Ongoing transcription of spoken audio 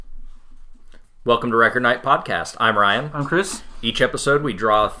Welcome to Record Night Podcast. I'm Ryan. I'm Chris. Each episode we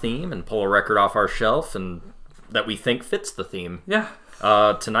draw a theme and pull a record off our shelf and that we think fits the theme. Yeah.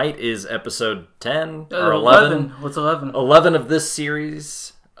 Tonight is episode 10 or 11. What's 11? 11 of this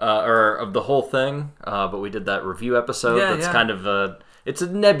series, or of the whole thing, but we did that review episode. That's kind of it's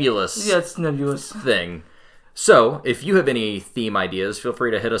a nebulous it's nebulous thing. So, if you have any theme ideas, feel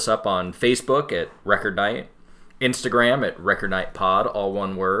free to hit us up on Facebook at Record Night, Instagram at Record Night Pod, all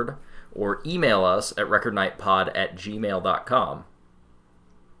one word, or email us at recordnightpod@gmail.com.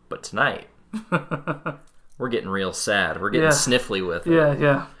 But tonight, we're getting real sad. We're getting sniffly with it.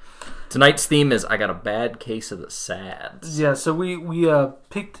 Yeah. Tonight's theme is I got a bad case of the sads. Yeah, so we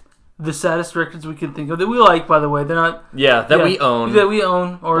picked the saddest records we can think of that we like, by the way. They're not... we own. That we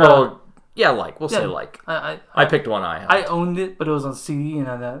own. Or, We'll say like. I picked one I have. I owned it, but it was on CD, and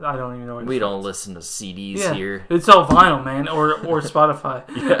I don't even know what we don't listen to CDs here. It's all vinyl, man, or Spotify.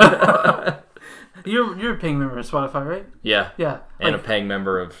 You're a paying member of Spotify, right? Yeah. Yeah. And a paying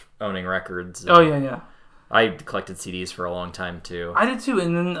member of owning records. Oh, yeah. I collected CDs for a long time, too. I did, too,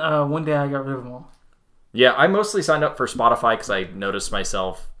 and then one day I got rid of them all. Yeah, I mostly signed up for Spotify because I noticed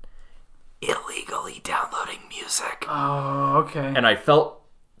myself illegally downloading music. Oh, okay. And I felt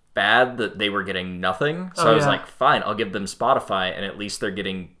bad that they were getting nothing, so I was like, fine, I'll give them Spotify, and at least they're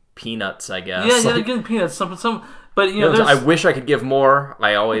getting peanuts, I guess. Yeah, they're getting peanuts. But I wish I could give more.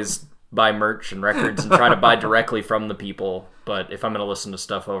 I always buy merch and records and try to buy directly from the people, but if I'm going to listen to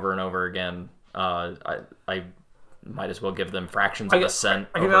stuff over and over again, I might as well give them fractions of a cent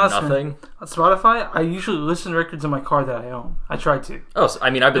over nothing. On Spotify, I usually listen to records in my car that I own. I try to. Oh, so,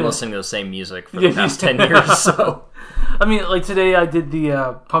 I've been listening to the same music for the past 10 years, so... like today I did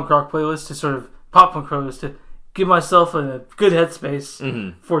the punk rock playlist to sort of pop punk playlist to give myself a good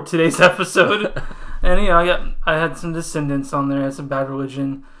headspace for today's episode. And I had some Descendants on there, I had some Bad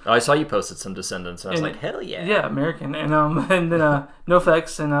Religion. Oh, I saw you posted some Descendants, and I was like, hell yeah. Yeah, American. And and then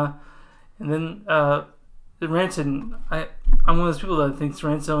NoFX and then Rancid. I'm one of those people that thinks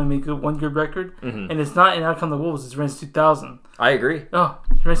Rancid only make one good record, and it's not in Out Come the Wolves, it's Rancid 2000. I agree. Oh,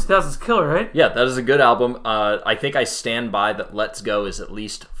 Rancid 2000 is killer, right? Yeah, that is a good album. I think I stand by that Let's Go is at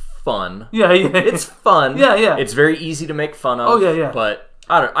least fun. Yeah. It's fun. Yeah. It's very easy to make fun of. Oh, yeah. But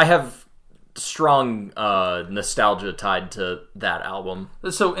I have strong nostalgia tied to that album.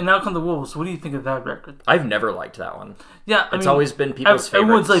 So, in Out Come the Wolves, what do you think of that record? I've never liked that one. Yeah, it's always been people's favorites.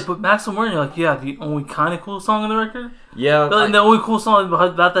 Everyone's like, but Maximum Warning, you're like, the only kind of cool song on the record? Yeah. The only cool song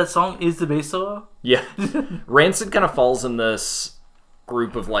about that song is the bass solo? Yeah. Rancid kind of falls in this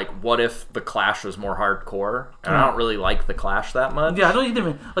group of like, what if the Clash was more hardcore? And I don't really like the Clash that much. Yeah, I don't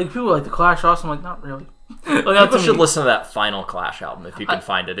either. Like, people like the Clash also, I'm like, not really. People should listen to that final Clash album if you can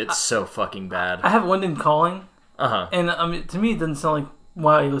find it. It's so fucking bad. I have London Calling. And to me, it doesn't sound like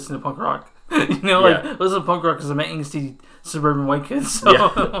why you listen to punk rock. Listen to punk rock because I'm an angsty suburban white kid. So.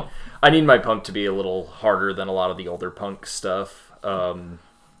 Yeah. I need my punk to be a little harder than a lot of the older punk stuff.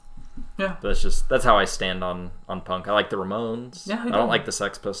 That's how I stand on punk. I like the Ramones. Yeah, I don't like the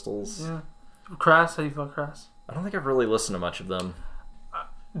Sex Pistols. Yeah. Crass, how do you feel Crass? I don't think I've really listened to much of them.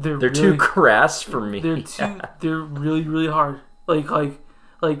 They're really, too crass for me. They're really, really hard. Like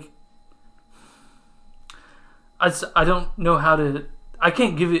I don't know how to. I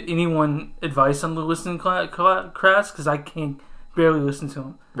can't give anyone advice on the listening Crass because I can't barely listen to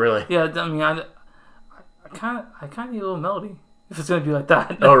them. Really? Yeah, I mean, I kind of need a little melody if it's gonna be like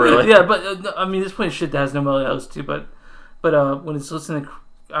that. Oh, really? Yeah, but I mean, there's plenty of shit that has no melody I listen to, but when it's listening to,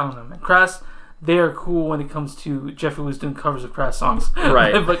 I don't know, man, Crass, they are cool when it comes to Jeffrey Lewis doing covers of Crass songs.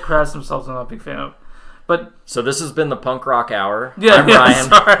 Right. But Crass themselves I'm not a big fan of. But so this has been the Punk Rock Hour. Yeah, I'm Ryan.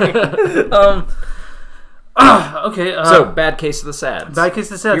 Sorry. Okay. So, bad case of the sads. Bad case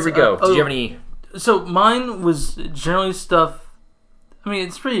of the sads. Here we go. Did you have any? So mine was generally stuff. I mean,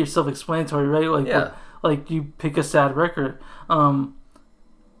 it's pretty self-explanatory, right? Like you pick a sad record. I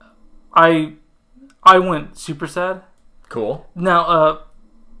went super sad. Cool. Now,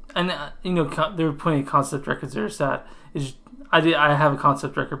 there were plenty of concept records that are sad. I have a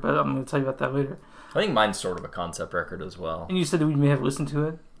concept record, but I'm going to tell you about that later. I think mine's sort of a concept record as well. And you said that we may have listened to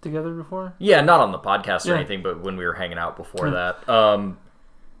it together before? Yeah, not on the podcast or anything, but when we were hanging out before that.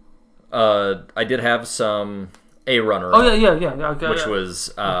 I did have some A Runner. Oh, yeah. Okay, which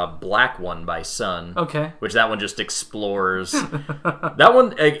was Black One by Sun. Okay. Which that one just explores. That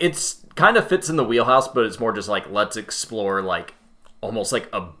one, it's kind of fits in the wheelhouse, but it's more just like, let's explore like almost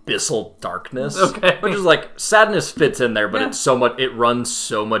like abyssal darkness. Okay. Which is like, sadness fits in there, but it's so much, it runs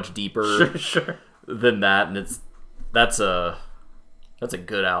so much deeper than that, and that's a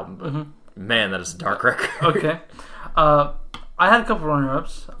good album, but man, that is a dark record. Okay. I had a couple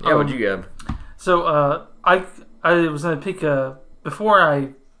runner-ups. Yeah, what'd you get? So I was gonna pick before I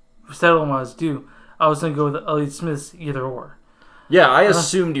settled on what I was due. I was gonna go with Elliott Smith's Either Or. Yeah, I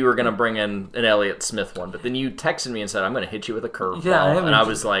assumed you were going to bring in an Elliott Smith one, but then you texted me and said, I'm going to hit you with a curveball. Yeah, and I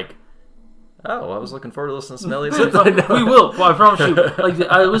was like, oh, I was looking forward to listening to some Elliott Smith. We will. Well, I promise you. Like,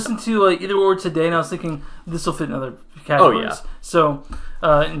 I listened to Either Or today, and I was thinking this will fit in other categories. Oh, yeah. So,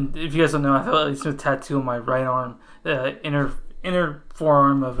 and if you guys don't know, I have Elliott Smith tattoo on my right arm, inner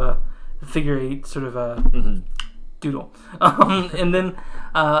forearm of a figure 8 sort of a doodle. And then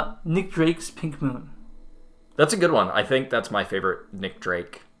Nick Drake's Pink Moon. That's a good one. I think that's my favorite Nick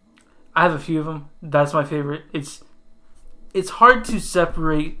Drake. I have a few of them. That's my favorite. It's hard to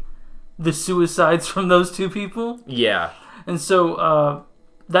separate the suicides from those two people. Yeah. And so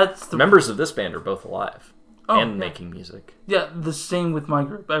that's the members of this band are both alive and making music. Yeah, the same with my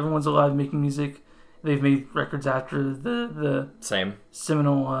group. Everyone's alive making music. They've made records after the same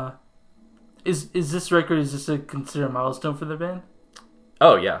seminal. Is this record considered a milestone for the band?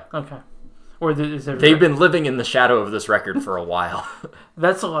 Oh yeah. Okay. Or they've been living in the shadow of this record for a while.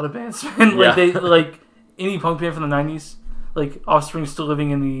 That's a lot of bands, man. Like yeah. they like any punk band from the '90s. Like Offspring's still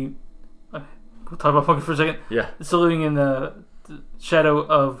living in the. We'll talk about punk for a second. Yeah. Still living in the shadow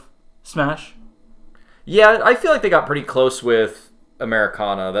of Smash. Yeah, I feel like they got pretty close with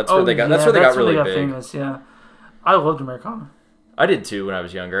Americana. That's where they got. That's where they got really big. Famous. Yeah, I loved Americana. I did too when I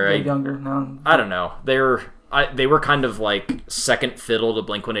was younger. Younger now. I don't know. They were kind of like second fiddle to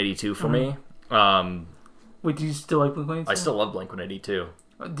Blink-182 for me. Wait, do you still like Blink-182? I still love Blink-182.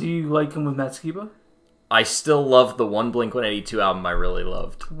 Do you like him with Matt Skiba? I still love the one Blink-182 album I really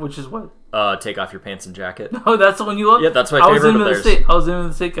loved. Which is what? Take Off Your Pants and Jacket. Oh, that's the one you love? Yeah, that's my favorite of theirs. I was in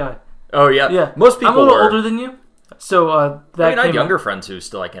the state guy. Oh, yeah. Yeah. Most people I'm a little were. older than you. So, I have younger friends who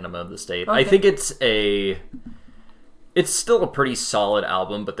still like Enema of the State. Okay. I think it's still a pretty solid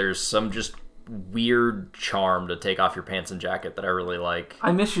album, but there's some just weird charm to Take Off Your Pants and Jacket that I really like.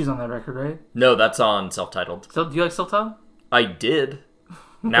 I Miss You's on that record, right? No, that's on Self-Titled. So, do you like Self-Titled? I did.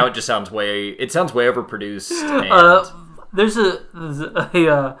 Now it just sounds overproduced. And... there's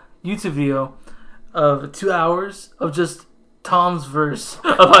a YouTube video of 2 hours of just Tom's verse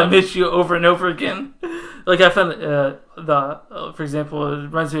of I Miss You over and over again. Like I found for example, it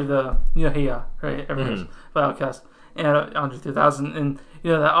reminds me of the Hey Ya, right? Everyone's by Outkast and Andre 3000, and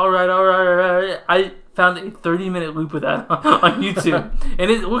that all right. I found a 30-minute loop of that on YouTube, and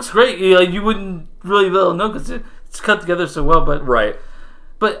it looks great. You wouldn't really be able to know because it's cut together so well, but right.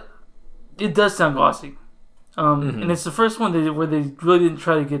 But it does sound glossy, and it's the first one where they really didn't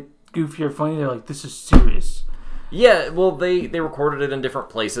try to get goofy or funny. They're like, this is serious. Yeah, well, they recorded it in different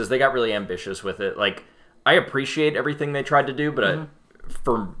places. They got really ambitious with it. Like, I appreciate everything they tried to do, but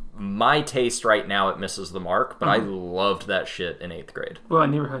for my taste right now, it misses the mark. But I loved that shit in 8th grade. Well,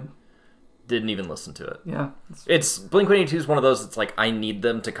 Neighborhood. Didn't even listen to it. Yeah. It's Blink-182 is one of those that's like, I need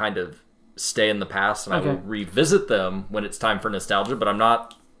them to kind of stay in the past, and I will revisit them when it's time for nostalgia, but I'm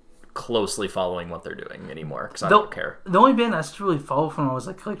not closely following what they're doing anymore because I don't care. The only band I still really follow from when I was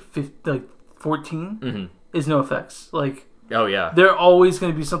like 14 is NoFX. Like, oh yeah, they're always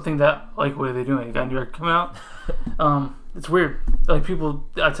going to be something that, like, what are they doing? They got a new record coming out. It's weird. Like,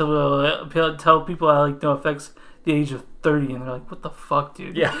 I tell people I like NoFX the age of 30, and they're like, what the fuck,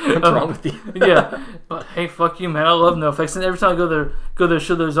 dude? Yeah, what's wrong with you? Yeah, but hey, fuck you, man. I love NoFX, and every time I go to their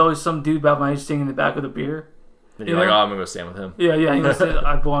show, there's always some dude about my age standing in the back with a beer. And you're like, oh, I'm gonna go stand with him. Yeah,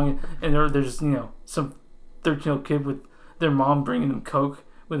 I belong. And there's some 13-year-old kid with their mom bringing them Coke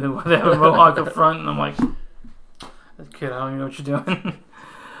with them. They have a mohawk up front, and I'm like, kid, I don't even know what you're doing.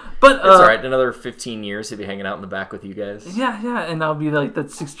 But it's all right. Another 15 years, he'll be hanging out in the back with you guys. Yeah, and I'll be like that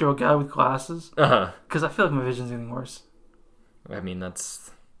 60-year-old guy with glasses. Because I feel like my vision's getting worse. I mean,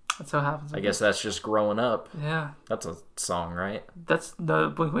 that's how it happens. I guess that's just growing up. Yeah. That's a song, right? That's the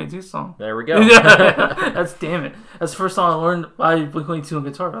Blink-182 song. There we go. That's damn it. That's the first song I learned by Blink-182 on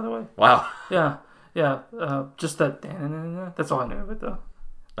guitar, by the way. Wow. Yeah. Just that. That's all I knew of it, though.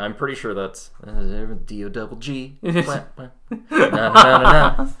 I'm pretty sure that's D-O-double-G.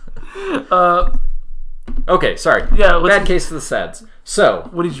 Okay, sorry. Yeah. Bad case of the SADs. So,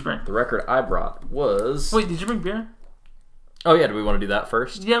 what did you bring? The record I brought was... Wait, did you bring beer? Oh yeah, do we want to do that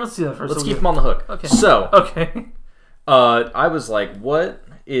first? Yeah, let's do that first. Let's keep them on the hook. Okay. So, okay. I was like, what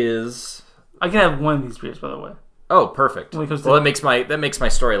is... I can have one of these beers, by the way. Oh, perfect. Well, that makes my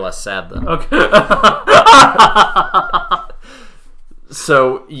story less sad then. Okay.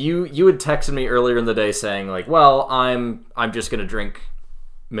 So you had texted me earlier in the day saying like, well, I'm just gonna drink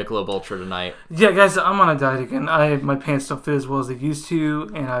Michelob Ultra tonight. Yeah, guys, I'm on a diet again. My pants don't fit as well as they used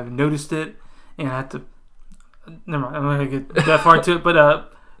to, and I've noticed it, and I have to. Never mind, I'm not gonna get that far into it.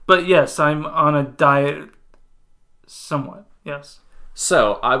 But But yes, I'm on a diet somewhat. Yes.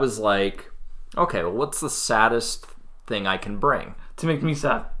 So I was like, okay, well, what's the saddest thing I can bring? To make me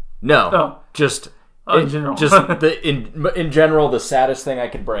sad. No, Oh. just in general. just in general, the saddest thing I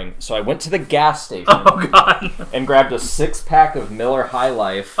could bring. So I went to the gas station Oh God. and grabbed a 6-pack of Miller High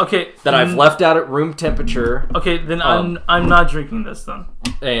Life. Okay. That I've left out at room temperature. Okay, then I'm not drinking this then.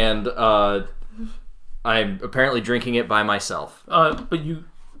 And I'm apparently drinking it by myself. But you.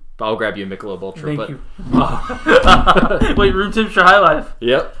 I'll grab you a Michelob Ultra. Thank you. Wait, room temperature High Life.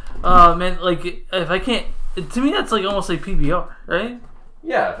 Yep. Man, like if I can't, to me that's like almost like PBR, right?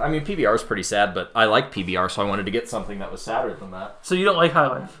 Yeah, I mean PBR is pretty sad, but I like PBR, so I wanted to get something that was sadder than that. So you don't like High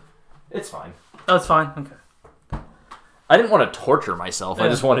Life? It's fine. Oh, it's fine. Okay. I didn't want to torture myself. Yeah. I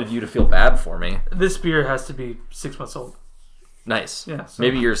just wanted you to feel bad for me. This beer has to be 6 months old. Nice. Yeah. So.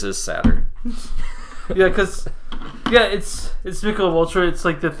 Maybe yours is sadder. Yeah, because it's Michelob Ultra. It's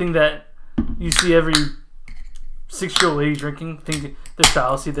like the thing that you see every 6-year-old lady drinking. Think the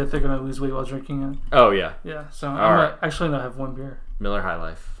fallacy that they're gonna lose weight while drinking it. Oh yeah. Yeah. So All I'm right. actually gonna have one beer. Miller High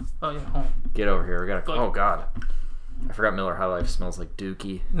Life. Oh yeah. Hold on. Get over here. We gotta. Look. Oh God. I forgot Miller High Life smells like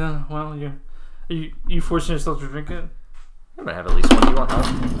Dookie. No, well you forcing yourself to drink it? I'm gonna have at least one. Do you want help?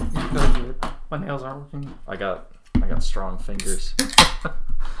 Go ahead, do it. My nails aren't working. I got strong fingers.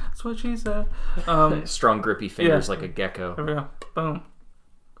 That's what she said. Strong grippy fingers yeah. like a gecko. There we go. Boom.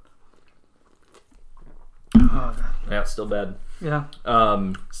 Oh, God. Yeah, it's still bad. Yeah.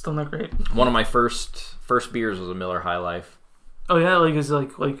 Still not great. One of my first beers was a Miller High Life. Oh yeah, like is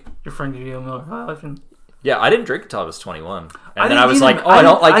like your friend gave you a Miller High Life and. Yeah, I didn't drink until I was 21, I and then I was either. like, "Oh, I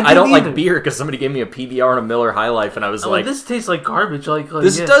don't didn't like either. beer," because somebody gave me a PBR and a Miller High Life, and I was like, "This tastes like garbage." Like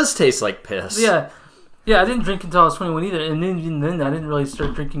 "This yeah. does taste like piss." Yeah, I didn't drink until I was 21 either, and then even then I didn't really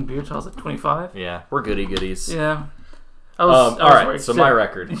start drinking beer until I was like 25. Yeah, we're goody goodies. Yeah. I was all right, worried. so my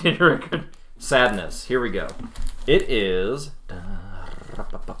record, Your record. Sadness. Here we go. It is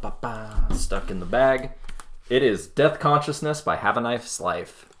stuck in the bag. It is Death Consciousness by Have a Nice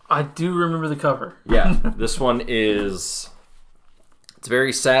Life. I do remember the cover. Yeah, this one is. It's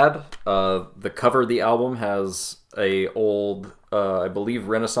very sad. The cover of the album has a old, I believe,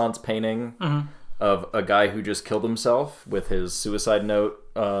 Renaissance painting of a guy who just killed himself with his suicide note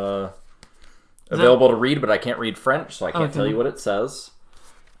available to read, but I can't read French, so I can't tell you what it says.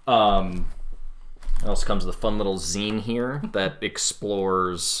 Also comes the fun little zine here that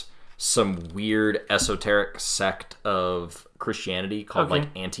explores some weird esoteric sect of Christianity called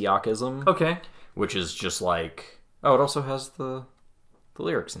like Antiochism. Okay. Which is just like, oh, it also has the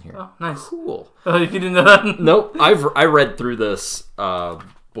lyrics in here. Oh, nice. Cool. You didn't know that? Nope. I read through this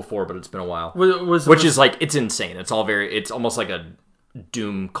before, but it's been a while. Which is like, it's insane. It's almost like a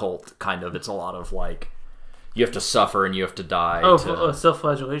doom cult kind of. It's a lot of like, you have to suffer and you have to die. Oh,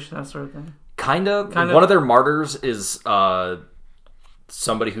 self-flagellation, that sort of thing. Kind of. One of their martyrs is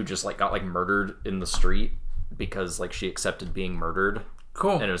somebody who just like got like murdered in the street because like she accepted being murdered.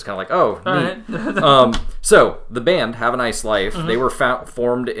 Cool. And it was kind of like, oh, neat. Right. So the band Have a Nice Life, they were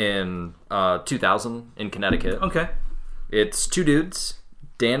formed in 2000 in Connecticut. Okay. It's two dudes,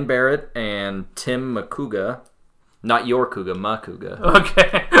 Dan Barrett and Tim Makuga. Not your Kuga, Makuga.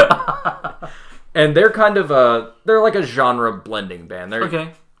 Okay. And they're kind of they're like a genre blending band.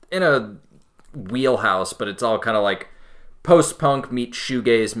 They're in a wheelhouse, but it's all kind of like post-punk meets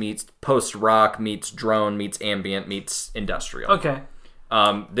shoegaze meets post-rock meets drone meets ambient meets industrial. Okay.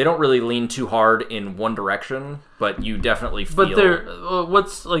 They don't really lean too hard in one direction, but you definitely feel... But they're...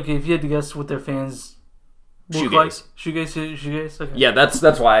 what's... Like, if you had to guess what their fans... Shoegaze. Like? Shoegaze? Okay. Yeah,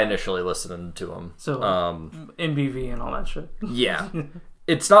 that's why I initially listened to them. So, MBV and all that shit. Yeah.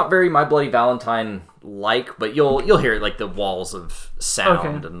 It's not very My Bloody Valentine-like, but you'll hear like the walls of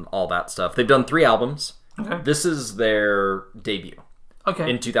sound and all that stuff. They've done 3 albums. Okay. This is their debut. Okay.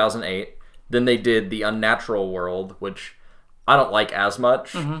 In 2008. Then they did The Unnatural World, which I don't like as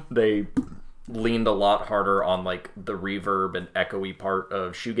much. They leaned a lot harder on like the reverb and echoey part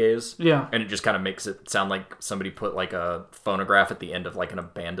of shoegaze. Yeah. And it just kind of makes it sound like somebody put like a phonograph at the end of like an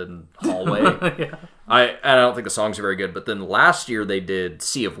abandoned hallway. Yeah. I don't think the songs are very good. But then last year they did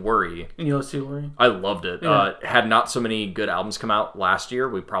Sea of Worry. Sea of Worry. I loved it. Yeah. Had not so many good albums come out last year,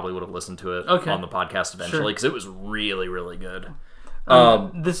 we probably would have listened to it on the podcast eventually because it was really, really good.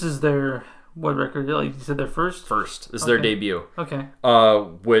 This is their... What record? Like you said, their first? First. This is their debut. Okay.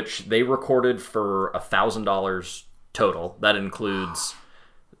 Which they recorded for $1,000 total. That includes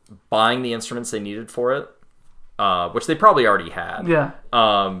buying the instruments they needed for it, which they probably already had. Yeah.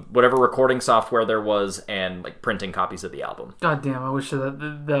 Whatever recording software there was, and like printing copies of the album. God damn! I wish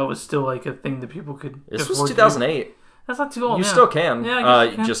that was still like a thing that people could. This was 2008. That's not too old. You still can. Yeah, I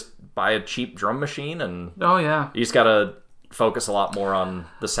guess you can. Just buy a cheap drum machine, and Oh yeah. you just gotta focus a lot more on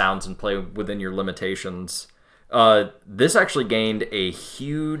the sounds and play within your limitations. This actually gained a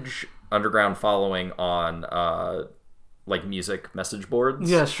huge underground following on like music message boards.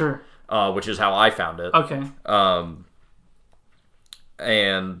 Yeah, sure. Which is how I found it. Okay.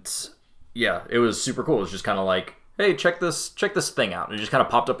 And yeah, it was super cool. It was just kind of like, hey, check this thing out. And it just kind of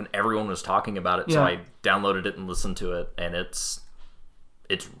popped up, and everyone was talking about it. So Yeah. I downloaded it and listened to it, and it's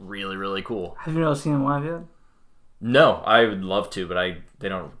really, really cool. Have you ever seen them live yet? No, I would love to, but they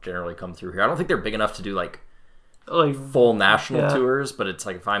don't generally come through here. I don't think they're big enough to do like Like full national Yeah. tours, but it's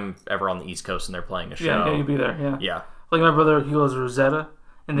like if I'm ever on the East Coast and they're playing a show. yeah, you'd be there. Yeah. Yeah. Like my brother, he goes Rosetta,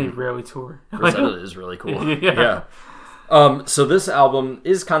 and they rarely tour. Rosetta is really cool. Yeah. So this album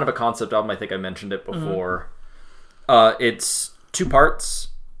is kind of a concept album. I think I mentioned it before. It's 2 parts.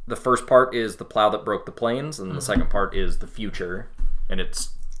 The first part is The Plow That Broke the Plains, and the second part is The Future. And it's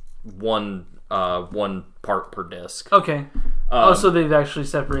one part per disc. Okay. So they've actually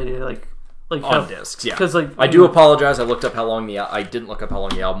separated like On discs, yeah. Because I do apologize. I looked up how long I didn't look up how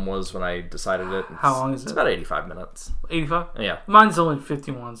long the album was when I decided it. How long is it? It's about 85 minutes. 85. Yeah. Mine's only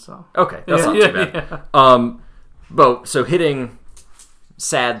 51. So. Okay, that's not too bad. Yeah. So hitting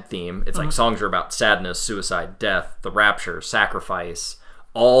sad theme, it's like songs are about sadness, suicide, death, the rapture, sacrifice,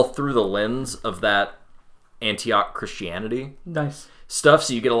 all through the lens of that Antioch Christianity Nice. stuff.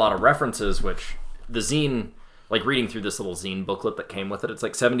 So you get a lot of references, which the zine, like reading through this little zine booklet that came with it, it's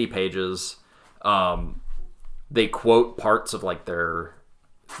like 70 pages. They quote parts of like their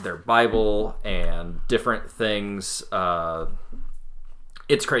Bible and different things.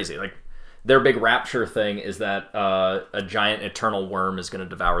 It's crazy. Like their big rapture thing is that a giant eternal worm is going to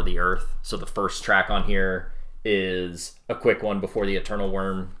devour the earth. So the first track on here is a quick one before the eternal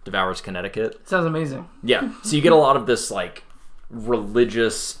worm devours Connecticut. Sounds amazing. Yeah. So you get a lot of this like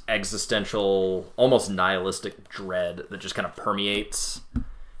religious, existential, almost nihilistic dread that just kind of permeates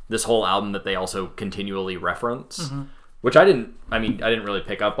this whole album that they also continually reference. Which I didn't really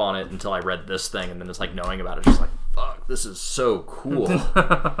pick up on it until I read this thing, and then it's like knowing about it, just like, fuck, this is so cool.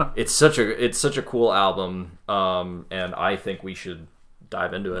 It's such a cool album, and I think we should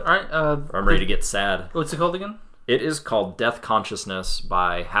dive into it. All right. I'm ready to get sad. What's it called again? It is called Death Consciousness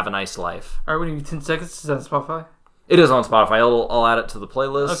by Have a Nice Life. All right. What do you need? 10 seconds. Is that on Spotify? It is on Spotify. I'll add it to the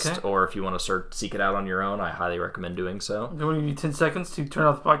playlist, Okay. or if you want to seek it out on your own, I highly recommend doing so. Okay, what do you need? 10 seconds to turn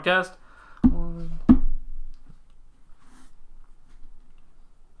off the podcast.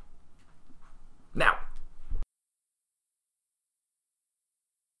 Now.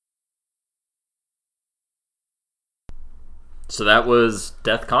 So that was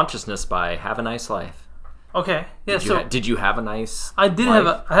Death Consciousness by Have a Nice Life. Okay. Yeah. Did you have a nice I did life? have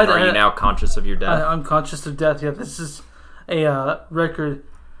a. Or are you now conscious of your death? I'm conscious of death. Yeah. This is a record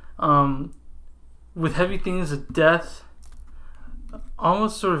with heavy themes of death.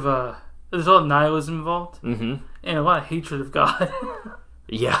 Almost sort of there's a lot of nihilism involved, and a lot of hatred of God.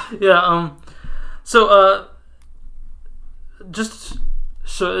 Yeah. Yeah. So just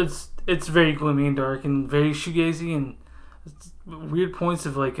so it's very gloomy and dark and very shoegazy and weird points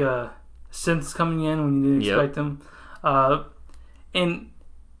of like synths coming in when you didn't expect them, and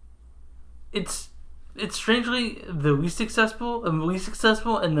it's strangely the least successful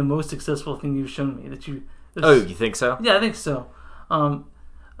and the most successful thing you've shown me that you. Oh, you think so? Yeah, I think so.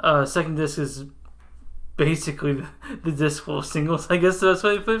 Second disc is basically the disc full of singles. I guess that's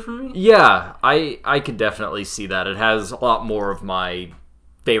what you put it for me. Yeah, I could definitely see that. It has a lot more of my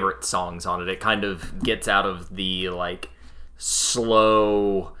favorite songs on it. It kind of gets out of the like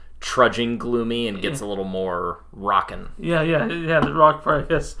slow, trudging gloomy and gets a little more rockin'. Yeah, the rock part, I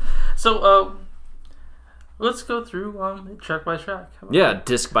guess. So, let's go through track by track. Yeah,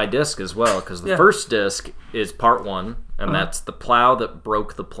 disc by disc as well, because the first disc is part 1, and that's The Plow That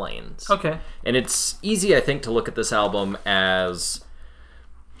Broke the Plains. Okay. And it's easy, I think, to look at this album as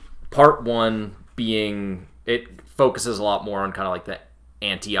part 1 being, it focuses a lot more on kind of like the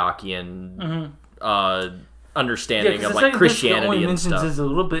Antiochian understanding of like Christianity and stuff. Is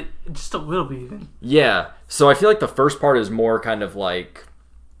just a little bit even. Yeah, so I feel like the first part is more kind of like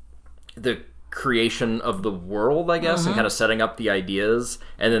the creation of the world, I guess, and kind of setting up the ideas,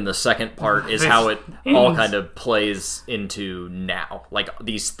 and then the second part is how it all kind of plays into now. Like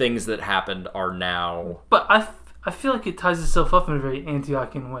these things that happened are now. But I feel like it ties itself up in a very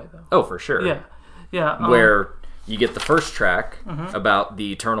Antiochian way, though. Oh, for sure. Yeah. Where you get the first track about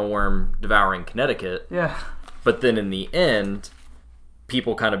the eternal worm devouring Connecticut. Yeah. But then in the end,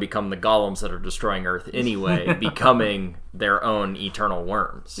 people kind of become the golems that are destroying Earth anyway, becoming their own eternal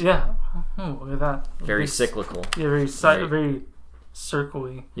worms. Yeah. Oh, look at that. Very cyclical. Yeah, very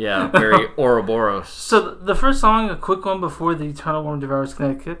circle-y. Yeah, very Ouroboros. So the first song, a quick one before the Eternal Worm Devours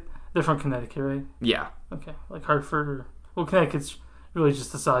Connecticut. They're from Connecticut, right? Yeah. Okay, like Hartford or... Well, Connecticut's really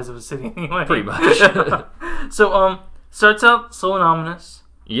just the size of a city anyway. Pretty much. So, starts out slow and ominous.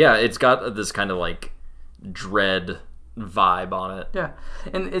 Yeah, it's got this kind of like dread vibe on it. Yeah,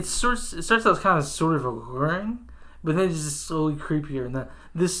 and it starts out kind of sort of alluring, but then it's just slowly creepier. And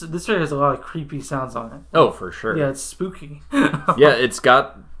this record has a lot of creepy sounds on it. Oh, for sure. Yeah, it's spooky. Yeah, it's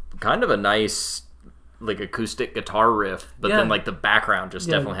got kind of a nice like acoustic guitar riff, but then like the background just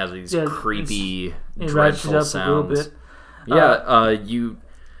definitely has these creepy, dreadful sounds. A little bit. Yeah,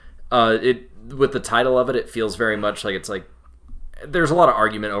 it with the title of it, it feels very much like it's like there's a lot of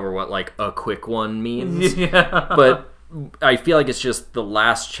argument over what like a quick one means. Yeah, but I feel like it's just the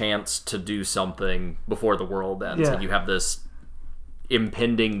last chance to do something before the world ends. Yeah. Like you have this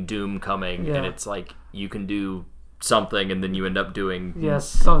impending doom coming, Yeah. and it's like you can do something, and then you end up doing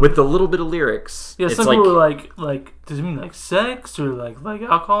yes, with the little bit of lyrics. Yeah, it's some people are like, does it mean like sex or like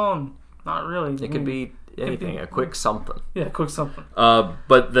alcohol? And not really. It could be anything, a quick something. Yeah, quick something.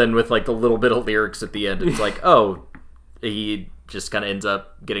 But then with like the little bit of lyrics at the end, it's like, oh, he just kind of ends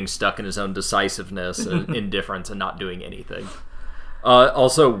up getting stuck in his own decisiveness and indifference and not doing anything.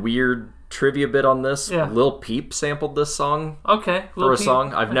 Also, weird trivia bit on this. Yeah. Lil Peep sampled this song Okay, for a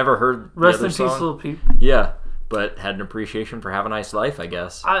song. I've never heard Rest the in other peace, song. Lil Peep. Yeah, but had an appreciation for Have a Nice Life, I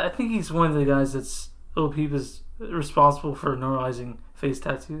guess. I think he's one of the guys that's Lil Peep is responsible for normalizing face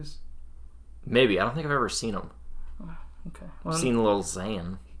tattoos. Maybe. I don't think I've ever seen him. Okay. I've seen Lil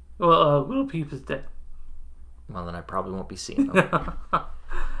Xan. Well, Lil Peep is dead. Well, then I probably won't be seeing him.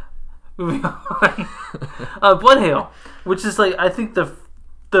 Moving on. Bloodhail, which is like I think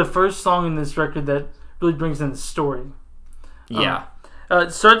the first song in this record that really brings in the story. Yeah.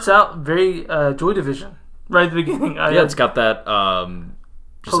 It starts out very Joy Division right at the beginning. Yeah, it's got that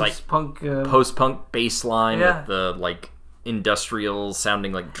just post-punk bass line with the like industrial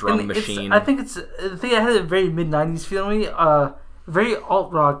sounding like drum machine. I think it had a very mid-90s feel to me. Very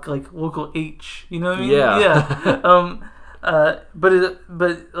alt rock, like Local H. You know what I mean? Yeah. But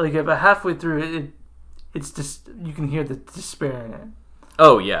about halfway through it's just you can hear the despair in it.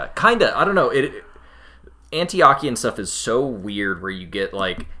 Oh yeah, kinda. I don't know. Antiochian stuff is so weird where you get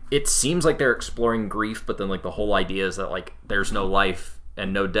like it seems like they're exploring grief, but then like the whole idea is that like there's no life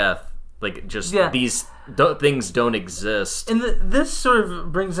and no death. Like just these things don't exist. And this sort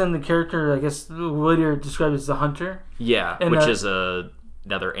of brings in the character, I guess, later described as the hunter. Yeah, which is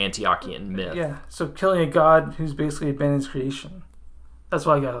another Antiochian myth. Yeah, so killing a god who's basically abandons creation. That's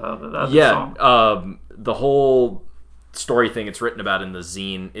why I got out of that song. The whole story thing it's written about in the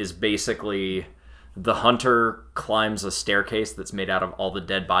zine is basically the hunter climbs a staircase that's made out of all the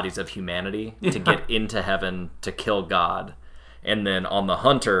dead bodies of humanity to get into heaven to kill God. And then on the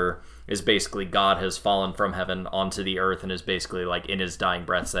hunter is basically God has fallen from heaven onto the earth and is basically like in his dying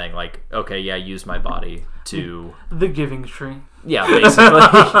breath saying like, okay, yeah, use my body to... The giving tree. Yeah, basically.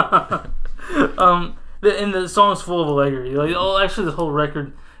 And the song's full of allegory. Like, actually the whole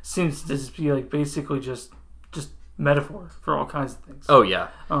record seems to just be like basically just metaphor for all kinds of things. Oh yeah.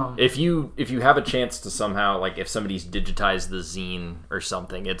 If you have a chance to somehow like if somebody's digitized the zine or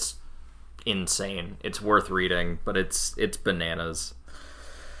something, it's insane. It's worth reading, but it's bananas.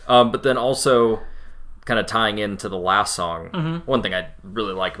 But then also kind of tying into the last song, one thing I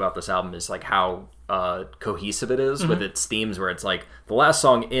really like about this album is like how cohesive it is with its themes, where it's like the last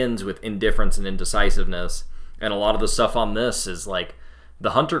song ends with indifference and indecisiveness, and a lot of the stuff on this is like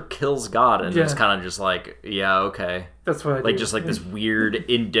the hunter kills God, and it's kind of just like, yeah, okay. That's what I like do. just like this weird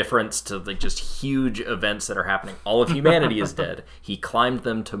indifference to like just huge events that are happening. All of humanity is dead. He climbed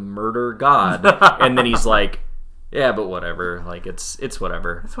them to murder God, and then he's like, yeah, but whatever. Like it's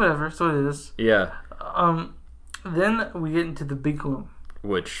whatever. It's whatever. It's what it is. Yeah. Then we get into The Big Gloom,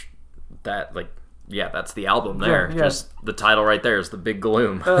 which that's the album there. Yeah. Just the title right there is The Big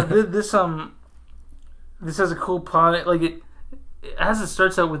Gloom. This has a cool plot. Like it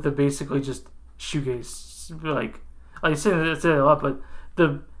starts out with the basically just shoegaze. Like I say it a lot, but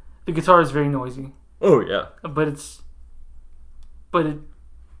the guitar is very noisy. Oh yeah. But it's hard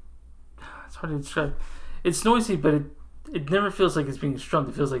to describe. It's noisy, but it never feels like it's being strummed.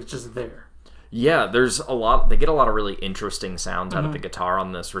 It feels like it's just there. Yeah, they get a lot of really interesting sounds out of the guitar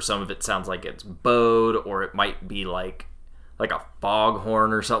on this, where some of it sounds like it's bowed, or it might be like like a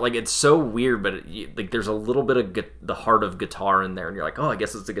foghorn or something. Like, it's so weird, but like there's a little bit of the heart of guitar in there, and you're like, oh, I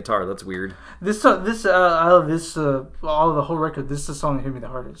guess it's a guitar. That's weird. Out of this, all of the whole record, this is the song that hit me the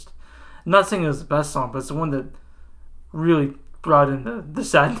hardest. I'm not saying it was the best song, but it's the one that really brought in the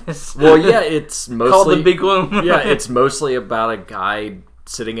sadness. Well, yeah, it's mostly called The Big Gloom. Yeah, it's mostly about a guy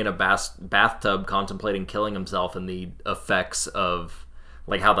sitting in a bathtub contemplating killing himself and the effects of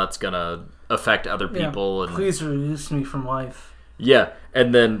like how that's gonna affect other people. And please release me from life. Yeah,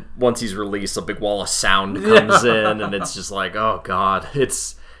 and then once he's released, a big wall of sound comes in, and it's just like, oh god,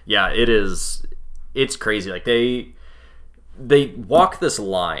 it's crazy. Like they walk this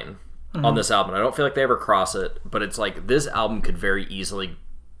line on this album. I don't feel like they ever cross it, but it's like this album could very easily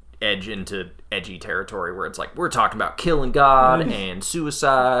edge into edgy territory where it's like we're talking about killing God and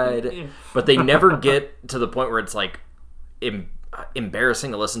suicide, but they never get to the point where it's like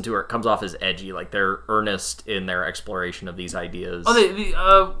embarrassing to listen to, or it comes off as edgy. Like they're earnest in their exploration of these ideas. Oh, they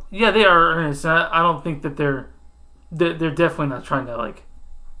are earnest. I don't think that they're definitely not trying to like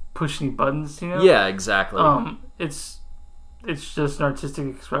push any buttons. Yeah, exactly. It's just an artistic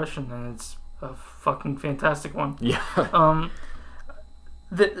expression, and it's a fucking fantastic one. Yeah.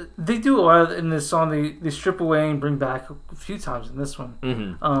 They do a lot in this song. They strip away and bring back a few times in this one.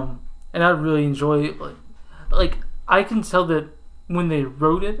 Mm-hmm. And I really enjoy it. Like I can tell that when they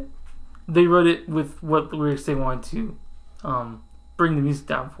wrote it with what the lyrics they wanted to bring the music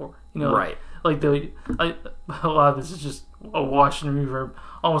down for. Right. Like a lot of this is just a wash and reverb,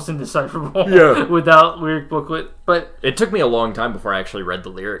 almost indecipherable. Yeah. Without lyric booklet. But it took me a long time before I actually read the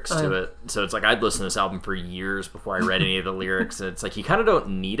lyrics to it. So it's like I'd listened to this album for years before I read any of the lyrics. And it's like you kind of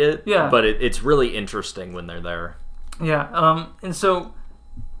don't need it. Yeah. But it's really interesting when they're there. Yeah. And so,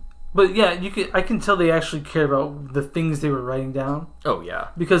 but yeah, I can tell they actually care about the things they were writing down. Oh yeah.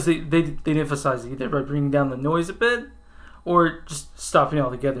 Because they emphasize it either by bringing down the noise a bit, or just stopping it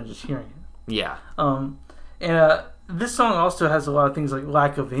all together and just hearing it. Yeah. And this song also has a lot of things like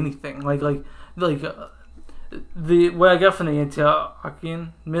lack of anything, like the what I got from the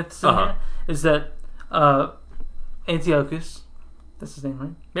Antiochian myths in here is that Antiochus, that's his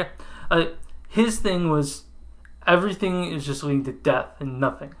name, right? Yeah. His thing was everything is just leading to death and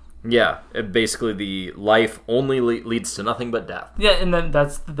nothing. Yeah, basically the life only leads to nothing but death. Yeah, and then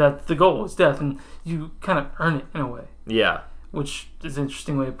that's the goal, is death, and you kind of earn it in a way. Yeah. Which is an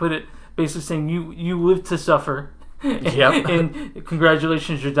interesting way to put it. Basically saying you live to suffer. Yep. And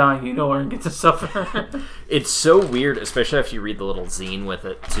congratulations, you're dying. You no longer get to suffer. It's so weird, especially if you read the little zine with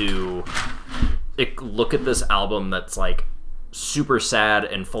it, to look at this album that's like super sad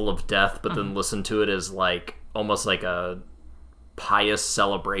and full of death, but then listen to it as like almost like a pious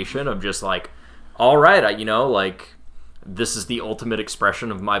celebration of just like, all right, like this is the ultimate expression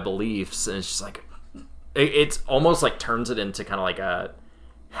of my beliefs, and it's just like it's almost like turns it into kind of like a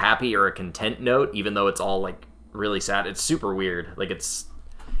happy or a content note, even though it's all like really sad. It's super weird. Like it's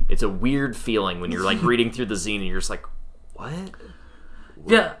a weird feeling when you're like reading through the zine and you're just like, what?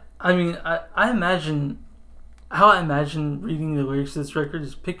 Yeah, I mean, I imagine reading the lyrics to this record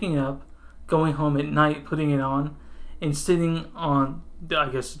is picking it up, going home at night, putting it on, and sitting on, I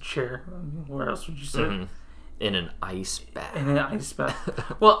guess, a chair. I mean, where else would you sit? Mm-hmm. In an ice bath. In an ice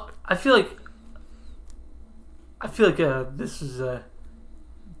bath. Well, I feel like this is a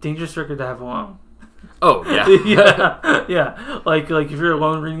dangerous record to have alone. Oh yeah. yeah. Like if you're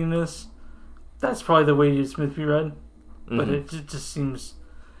alone reading this, that's probably the way it's meant to be read. But it just seems,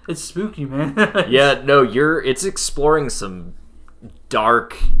 it's spooky, man. Yeah, no, it's exploring some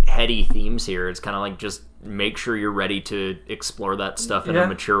dark, heady themes here. It's kind of like just make sure you're ready to explore that stuff in a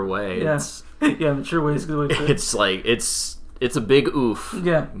mature way. Yeah, mature way is a good way to put it. It's like it's a big oof.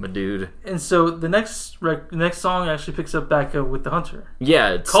 Yeah, my dude. And so the next song actually picks up back with the Hunter.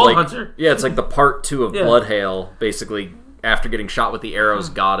 Yeah, it's called like Hunter. Yeah, it's like the part 2 of Blood Hail. Basically, after getting shot with the arrows,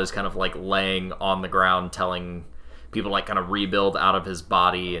 God is kind of like laying on the ground, telling people like kind of rebuild out of his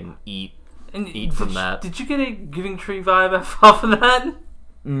body and eat from that. Did you get a Giving Tree vibe off of that?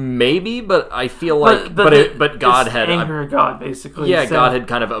 Maybe, but I feel like but God had anger at God, basically. Yeah, so, God had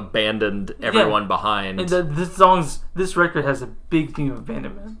kind of abandoned everyone behind. And this record has a big theme of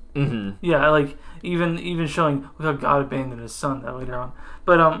abandonment. Mm-hmm. Yeah, like even showing how God abandoned his son that later on.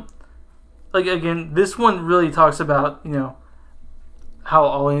 But like again, this one really talks about how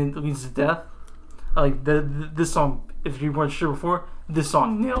all in leads to death. Like this song, if you weren't sure before, this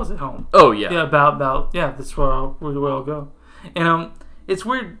song nails it home. Oh yeah, yeah, about that's where I'll go. And it's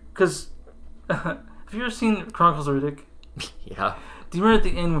weird because have you ever seen Chronicles of Riddick? Yeah. Do you remember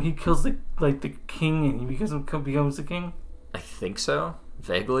at the end when he kills the king and he becomes the king? I think so,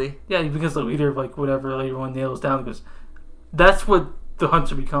 vaguely. Yeah, he becomes the leader of like whatever. Like everyone nails down and goes, that's what the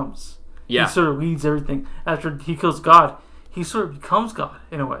hunter becomes. Yeah. He sort of leads everything. After he kills God, he sort of becomes God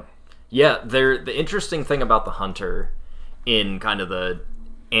in a way. Yeah, the interesting thing about the hunter in kind of the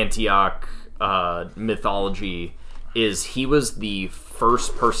Antioch mythology is he was the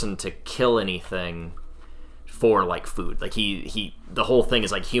first person to kill anything for like food. Like he the whole thing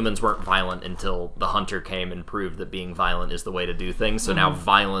is like humans weren't violent until the hunter came and proved that being violent is the way to do things. So now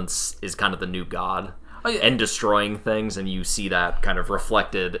violence is kind of the new god. Oh, yeah. And destroying things, and you see that kind of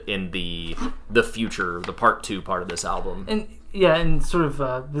reflected in the future, the part 2 part of this album. And yeah, and sort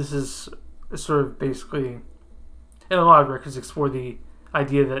of this is sort of basically, in a lot of records, explore the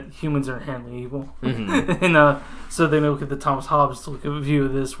idea that humans are inherently evil. And so they look at the Thomas Hobbes to look at a view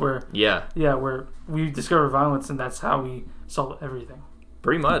of this where where we discover violence and that's how we solve everything.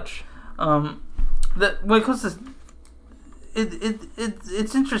 Pretty much. That when it comes to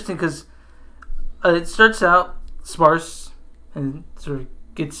it's interesting because it starts out sparse and sort of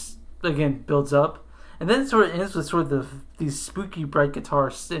gets again builds up, and then it sort of ends with sort of these spooky bright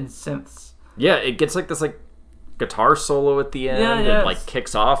guitars and synths. Yeah, it gets like this like guitar solo at the end, and like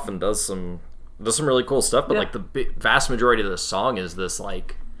kicks off and does some really cool stuff. But like the vast majority of the song is this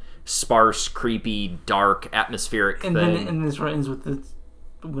like sparse, creepy, dark, atmospheric and thing. Then and this ends with this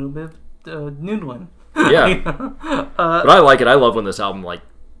little bit noodling. Yeah, but I like it. I love when this album like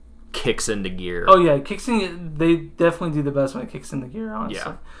kicks into gear. Oh yeah, kicks in. They definitely do the best when it kicks into gear. Honestly.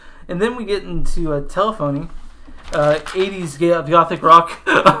 Yeah. And then we get into Telephony, 80s gothic rock.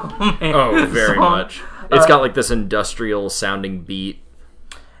 Very much. It's got like this industrial sounding beat.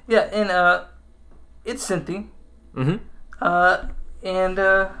 Yeah, and it's synthy. And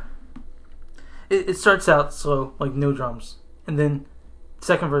it starts out slow, like no drums, and then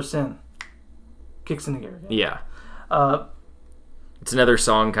second verse in, kicks into gear. Yeah. It's another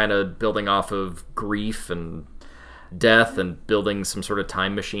song kind of building off of grief and death and building some sort of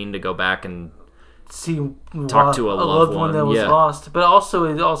time machine to go back and talk to a loved one that was lost. But also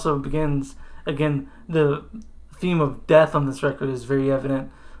it also begins, again, the theme of death on this record is very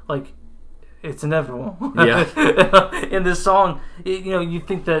evident. Like, it's inevitable. Yeah. In this song, you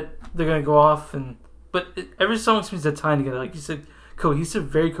think that they're going to go off, but every song seems to tie together. Like you said, cohesive,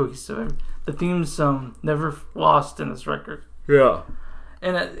 very cohesive. The theme's never lost in this record. Yeah,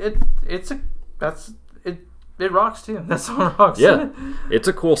 and it rocks too. That song rocks. Yeah, it's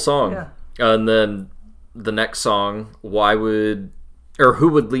a cool song. Yeah. And then the next song, who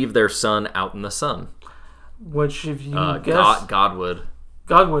would leave their son out in the sun? Which, if you guess, God would.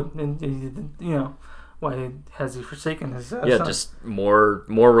 God would, and why has he forsaken his son? Just more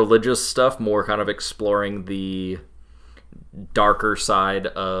religious stuff, more kind of exploring the darker side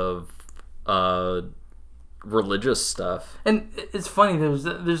of religious stuff. And it's funny, there's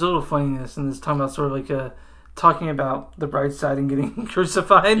a little funniness in this, talking about sort of like talking about the bright side and getting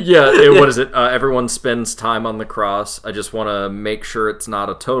crucified. What is it? Everyone spends time on the cross. I just want to make sure it's not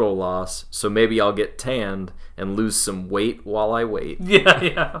a total loss, so maybe I'll get tanned and lose some weight while I wait.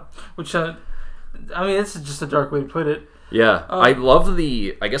 Yeah. Which, it's just a dark way to put it. Yeah. I love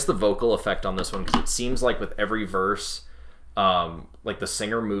the vocal effect on this one, because it seems like with every verse, like the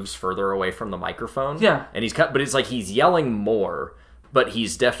singer moves further away from the microphone. Yeah. And but it's like he's yelling more, but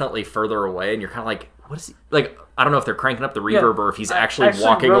he's definitely further away, and you're kind of like, what is he like? I don't know if they're cranking up the reverb or if he's actually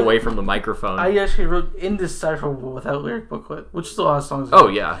walking away from the microphone. I actually wrote Indecipherable without lyric booklet, which is a lot of songs. Oh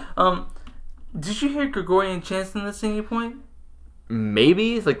yeah. Did you hear Gregorian chants in this at any point?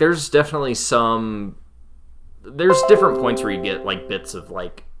 Maybe. Like there's definitely there's different points where you get like bits of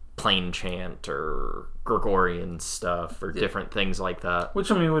like plain chant or Gregorian stuff or different things like that. Which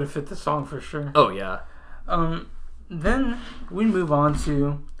would have fit the song for sure. Oh yeah. Then we move on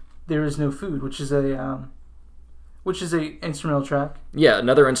to There Is No Food, which is a instrumental track. Yeah,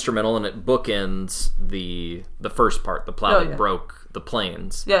 another instrumental, and it bookends the first part, the plow that broke the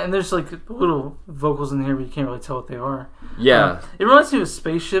plains. Yeah, and there's like little vocals in here, but you can't really tell what they are. Yeah. It reminds me of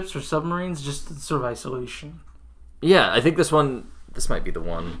spaceships or submarines, just sort of isolation. Yeah, I think this might be the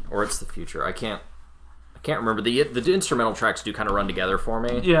one, or it's the future. I can't remember. The instrumental tracks do kind of run together for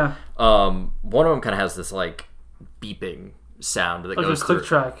me. Yeah. One of them kind of has this like beeping sound that like goes a click through.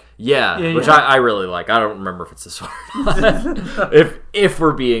 Track. Yeah, which I really like. I don't remember if it's this one. if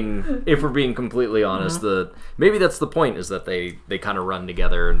we're being completely honest, maybe that's the point, is that they kind of run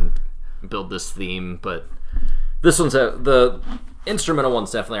together and build this theme. But this one's the instrumental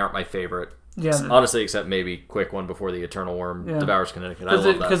ones definitely aren't my favorite. Yeah, honestly, except maybe Quick One Before the Eternal Worm Devours Connecticut. I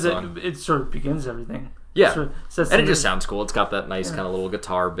love that song. Because it sort of begins everything. Yeah, and it just sounds cool. It's got that nice kind of little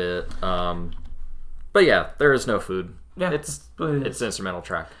guitar bit. But yeah, There Is No Food. Yeah, it's an instrumental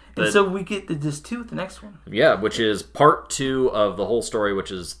track. And so we get the disc 2 with the next one. Yeah, which is part 2 of the whole story,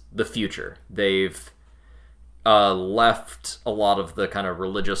 which is the future. They've left a lot of the kind of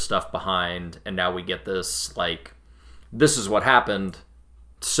religious stuff behind, and now we get this, like, this is what happened,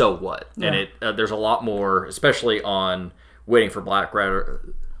 so what? Yeah. And there's a lot more, especially on Waiting for Black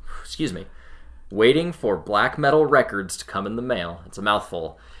Metal Records to come in the mail. It's a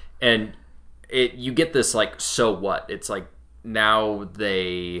mouthful. And you get this, like, so what? It's like, now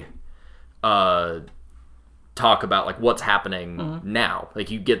they talk about, like, what's happening now.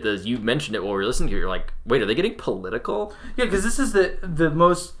 Like, you get this, you mentioned it while we were listening to it, you're like, wait, are they getting political? Yeah, because this is the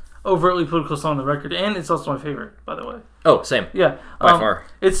most overtly political song on the record, and it's also my favorite, by the way. Oh, same. Yeah. By far.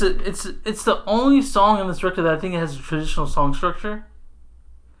 It's the only song on this record that I think has a traditional song structure,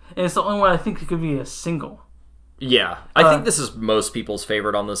 and it's the only one I think it could be a single. Yeah. I think this is most people's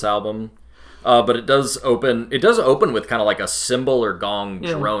favorite on this album. But it does open with kind of like a cymbal or gong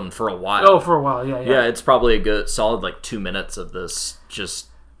drone for a while. Oh, for a while, yeah. Yeah, it's probably a good solid like 2 minutes of this just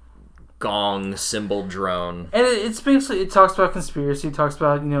gong cymbal drone. And it's basically, it talks about conspiracy, it talks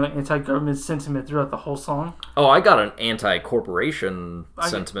about, anti-government sentiment throughout the whole song. Oh, I got an anti-corporation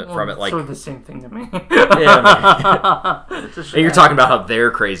sentiment from it. Like, sort of the same thing to me. Yeah, and you're talking about how they're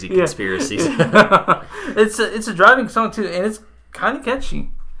crazy conspiracies. It's a driving song too, and it's kind of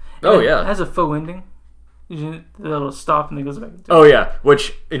catchy. Oh, yeah. It has a faux ending. The little stop and then goes back. Oh, yeah.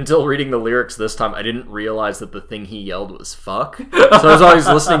 Which, until reading the lyrics this time, I didn't realize that the thing he yelled was fuck. So I was always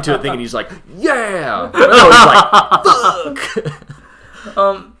listening to it thinking he's like, yeah! No, he's like,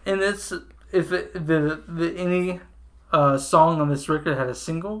 fuck! And it's, if any song on this record had a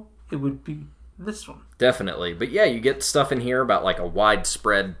single, it would be this one. Definitely. But yeah, you get stuff in here about like a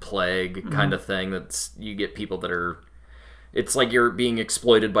widespread plague kind of thing. You get people that are... It's like you're being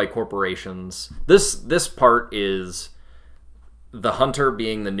exploited by corporations. This part is the hunter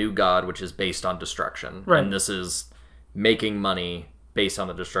being the new god, which is based on destruction. Right. And this is making money based on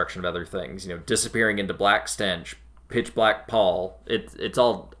the destruction of other things. Disappearing into black stench, pitch black pall. It's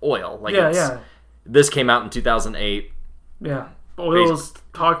all oil. Like This came out in 2008. Yeah. Oil's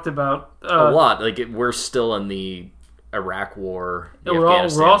talked about a lot. Like we're still in the Iraq War. We're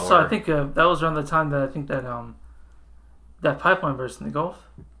also war. I think that was around the time that I think that pipeline burst in the Gulf?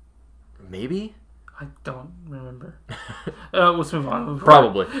 Maybe? I don't remember. Let's move on.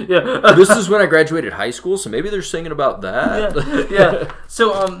 Probably. Yeah. This is when I graduated high school, so maybe they're singing about that. Yeah.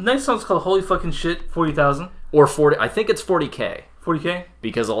 So, next song's called Holy Fucking Shit, 40,000. Or 40, I think it's 40K. 40K?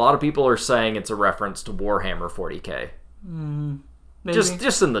 Because a lot of people are saying it's a reference to Warhammer 40K. Maybe.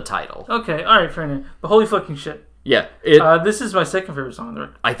 Just in the title. Okay, alright, fair enough. But Holy Fucking Shit. Yeah. This is my second favorite song on the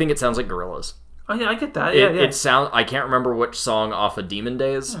record. I think it sounds like Gorillaz. Oh yeah, I get that. I can't remember which song off of Demon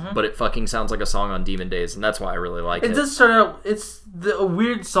Days, but it fucking sounds like a song on Demon Days, and that's why I really like it. It does start out. It's a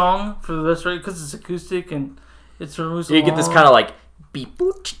weird song for the best, right? Because it's acoustic and it's really you get this kind of like beep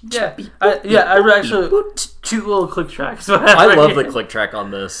boot. I actually cute little click tracks. I love the click track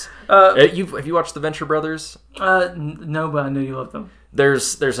on this. Have you watched the Venture Brothers? No, but I know you love them.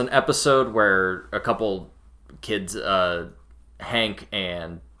 There's an episode where a couple kids, Hank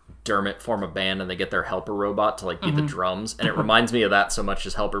and Dermot, form a band, and they get their helper robot to like beat the drums, and it reminds me of that so much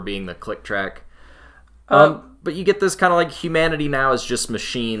as helper being the click track. But you get this kind of like humanity now is just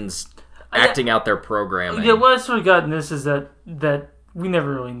machines acting out their programming. Yeah, what I sort of got in this is that we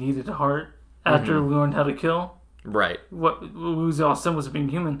never really needed a heart after we learned how to kill. Right. What was all sin was being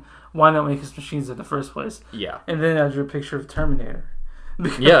human. Why not make us machines in the first place? Yeah. And then I drew a picture of Terminator.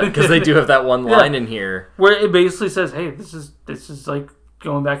 Yeah, because they do have that one line in here where it basically says, "Hey, this is like."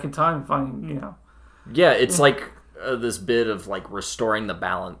 Going back in time, finding, Yeah, it's like this bit of like restoring the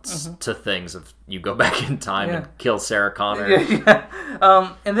balance to things. If you go back in time and kill Sarah Connor,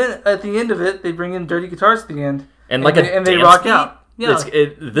 and then at the end of it, they bring in dirty guitars at the end, and like they rock out. Yeah,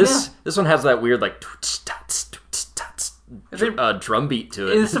 this one has that weird like drum beat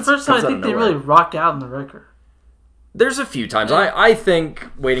to it. It's the first time I think they really rock out in the record. There's a few times. I think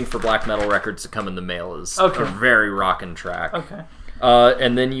Waiting for Black Metal Records to come in the mail is a very rockin' track. Okay.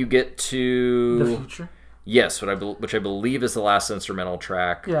 And then you get to The Future. Yes, which I believe is the last instrumental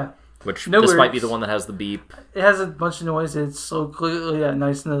track. Yeah. Which this might be the one that has the beep. It has a bunch of noise. It's so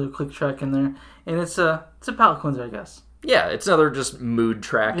nice another click track in there, and it's a palate cleanser, I guess. Yeah, it's another just mood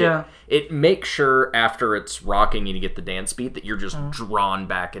track. Yeah. It makes sure after it's rocking and you get the dance beat that you're just drawn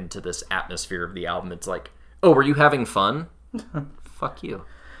back into this atmosphere of the album. It's like, oh, were you having fun? Fuck you.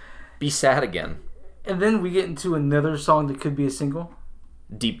 Be sad again. And then we get into another song that could be a single.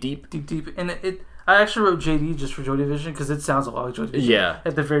 Deep Deep. Deep Deep. And I actually wrote JD just for Joy Division because it sounds a lot like Joy Division. Yeah.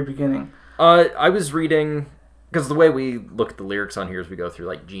 At the very beginning. I was reading because the way we look at the lyrics on here is we go through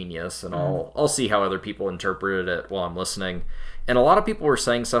like Genius, and I'll see how other people interpreted it while I'm listening. And a lot of people were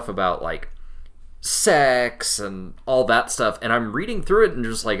saying stuff about like sex and all that stuff, and I'm reading through it and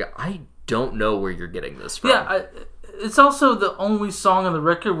just like, I don't know where you're getting this from. Yeah, it's also the only song on the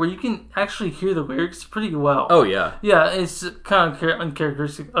record where you can actually hear the lyrics pretty well. Oh yeah. Yeah, it's kind of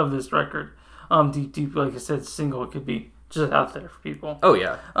uncharacteristic of this record. Deep, like I said, single, it could be just out there for people. Oh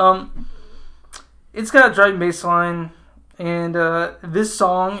yeah. It's got a driving bass line, and this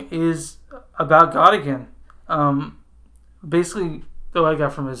song is about God again. Basically, the way I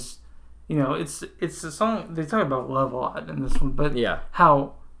got from is, it's a song, they talk about love a lot in this one, but yeah,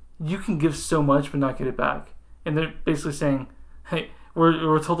 how you can give so much but not get it back. And they're basically saying, hey,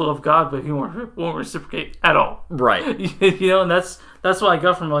 we're told to love God, but He won't reciprocate at all. Right. And that's what I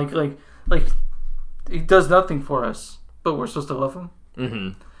got from like He does nothing for us, but we're supposed to love Him. Mm-hmm.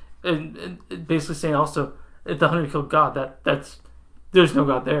 And basically saying also, if the hunter killed God, that's there's no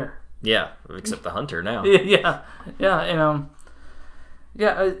God there. Yeah, except the hunter now. Yeah, and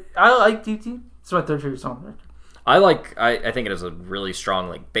I like Deep Deep. It's my third favorite song on the record. I think it has a really strong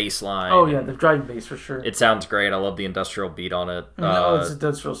like bass line. Oh yeah, the driving bass for sure. It sounds great. I love the industrial beat on it. It's a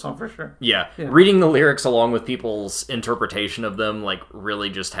industrial song for sure. Yeah. Reading the lyrics along with people's interpretation of them like really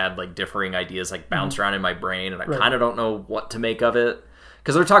just had like differing ideas like bounce around in my brain, and I kind of don't know what to make of it,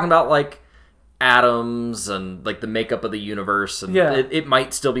 because they're talking about like atoms and like the makeup of the universe, and it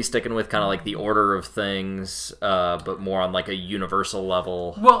might still be sticking with kind of like the order of things, but more on like a universal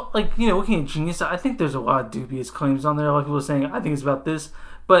level. Well, like, looking at Genius, I think there's a lot of dubious claims on there. A lot of people saying, I think it's about this,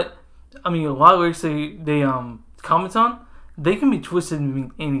 but I mean, a lot of lyrics they comment on, they can be twisted and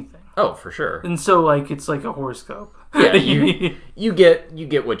mean anything. Oh, for sure. And so like it's like a horoscope. Yeah, you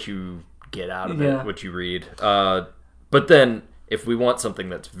get what you get out of it, what you read. But then, if we want something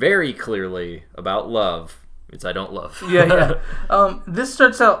that's very clearly about love, it's I Don't Love. Yeah. This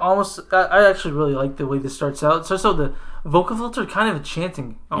starts out almost... I actually really like the way this starts out. It starts out the vocal filter kind of a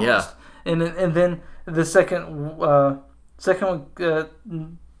chanting almost. Yeah. And then the second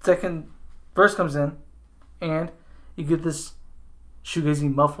verse comes in, and you get this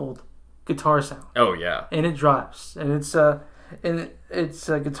shoegazy muffled guitar sound. Oh, yeah. And it drives. And it's a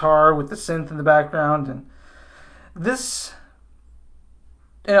guitar with the synth in the background. And this...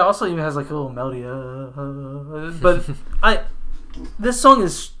 And it also even has like a little melody, but this song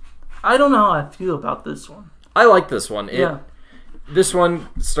is, I don't know how I feel about this one. I like this one. This one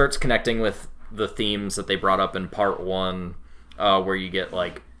starts connecting with the themes that they brought up in part one, where you get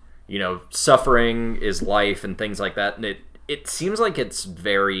like, suffering is life and things like that, and it seems like it's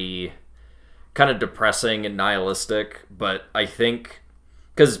very kind of depressing and nihilistic, but I think,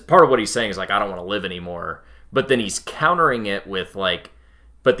 because part of what he's saying is like, I don't want to live anymore, but then he's countering it with like,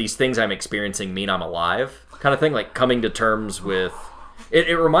 but these things I'm experiencing mean I'm alive, kind of thing, like coming to terms with...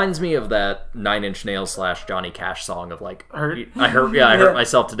 It reminds me of that 9 Inch Nails / Johnny Cash song of like... I hurt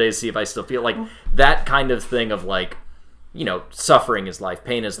myself today to see if I still feel... Like, that kind of thing of like, suffering is life,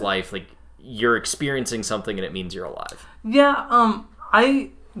 pain is life, like, you're experiencing something and it means you're alive. Yeah,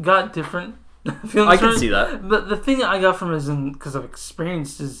 I got different feelings. I can see that. But the thing I got from it is, because I've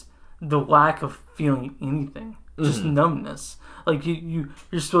experienced, is the lack of feeling anything. Just numbness. Like, you're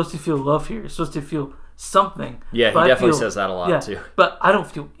supposed to feel love here. You're supposed to feel something. Yeah, he definitely says that a lot, too. But I don't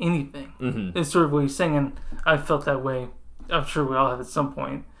feel anything. Mm-hmm. It's sort of what he's saying, and I felt that way. I'm sure we all have at some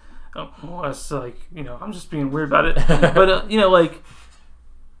point. It's like, I'm just being weird about it. But, there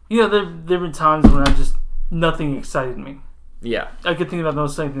have been times when nothing excited me. Yeah. I could think about the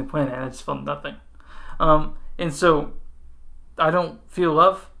most exciting thing on the planet, and I just felt nothing. And so, I don't feel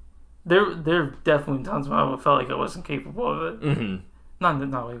love. There have definitely times when I felt like I wasn't capable of it. Mm-hmm.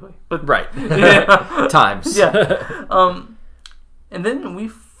 Not lately, but right. Times. Yeah. And then we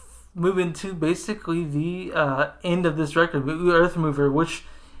move into basically the end of this record, Earth Mover, which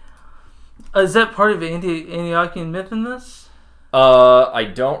is that part of Antiochian myth in this?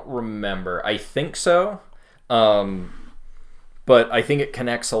 I don't remember. I think so, but I think it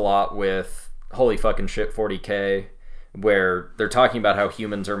connects a lot with Holy Fucking Shit 40K. Where they're talking about how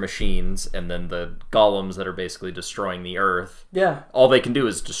humans are machines, and then the golems that are basically destroying the earth. Yeah. All they can do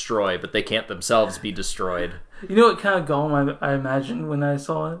is destroy, but they can't themselves be destroyed. You know what kind of golem I imagined when I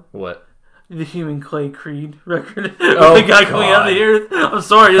saw it? What? The Human Clay Creed record. Oh, the guy coming out of the earth. I'm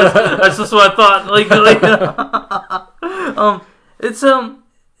sorry, that's just what I thought.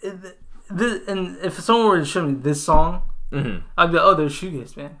 And if someone were to show me this song, I'd be like, oh, there's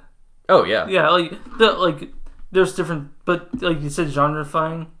shoegaze band. Oh yeah. Yeah, there's different, but like you said,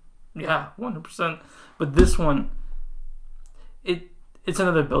 genreifying, yeah, 100%. But this one, it's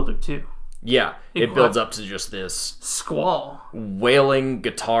another builder too. Yeah, it builds up to just this squall, wailing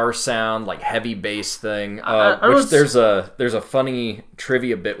guitar sound, like heavy bass thing. There's a funny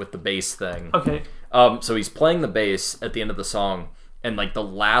trivia bit with the bass thing. Okay. So he's playing the bass at the end of the song, and like the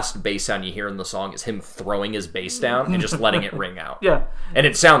last bass sound you hear in the song is him throwing his bass down and just letting it ring out. Yeah. And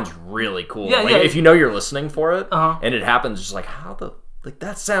it sounds really cool. Yeah, like, if you know you're listening for it, Uh-huh. and it happens, just like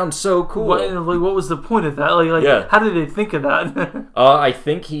that sounds so cool. What was the point of that? Yeah. How did they think of that? I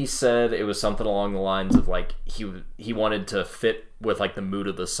think he said it was something along the lines of like he wanted to fit with like the mood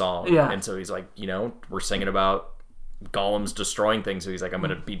of the song. Yeah. And so he's like, we're singing about golems destroying things, so he's like, I'm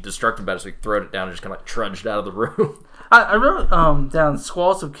gonna be destructive about it, so he throwed it down and just kind of like trudged out of the room. I wrote down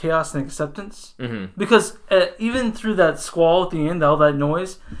squalls of chaos and acceptance, because even through that squall at the end, all that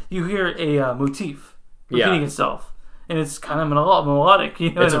noise, you hear a motif repeating itself. And it's kind of melodic.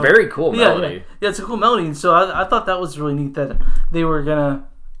 It's a very cool melody. Yeah, it's a cool melody. And so I thought that was really neat that they were gonna.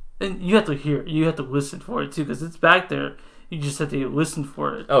 And you have to hear, you have to listen for it too, because it's back there. You just have to listen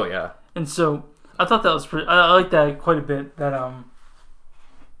for it. Oh yeah. And so I thought that was pretty. I like that quite a bit. That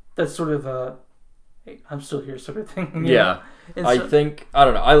that's sort of hey, I'm still here sort of thing. Yeah. I think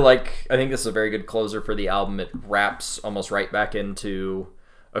this is a very good closer for the album. It wraps almost right back into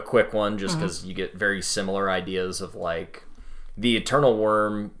a quick one, just because you get very similar ideas of like the Eternal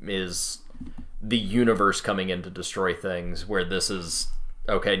Worm is the universe coming in to destroy things, where this is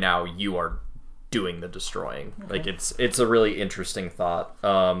okay, now you are doing the destroying. Like it's a really interesting thought.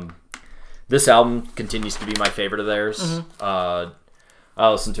 This album continues to be my favorite of theirs. I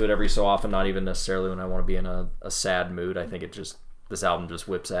listen to it every so often, not even necessarily when I want to be in a sad mood. I think this album just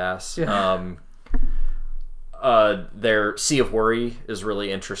whips ass. Their Sea of Worry is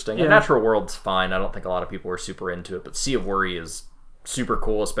really interesting. Yeah. Natural World's fine. I don't think a lot of people are super into it, but Sea of Worry is super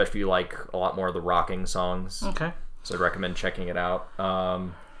cool, especially if you like a lot more of the rocking songs. Okay. So I'd recommend checking it out.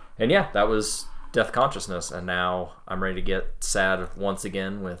 And yeah, that was Death Consciousness, and now I'm ready to get sad once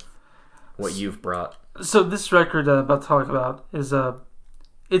again with what you've brought. So this record I'm about to talk about is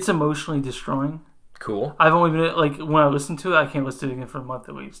it's emotionally destroying. Cool. I've only been like, when I listen to it, I can't listen to it again for a month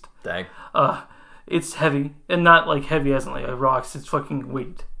at least. Dang. It's heavy, and not like heavy as in like rocks. It's fucking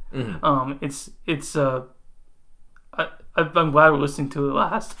weight. I'm glad we're listening to it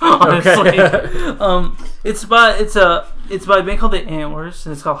last. Honestly, Okay. it's by a band called the Antlers,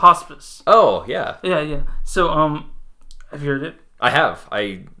 and it's called Hospice. Oh yeah. Yeah. So have you heard it? I have.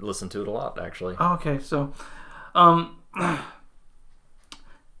 I listen to it a lot, actually. Oh, okay. So,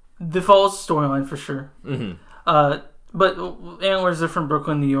 the follows the storyline for sure. But Antlers are from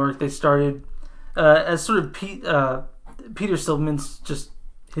Brooklyn, New York. They started as sort of Peter Silverman's just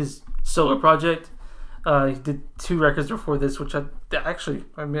his solo project. He did 2 records before this, which I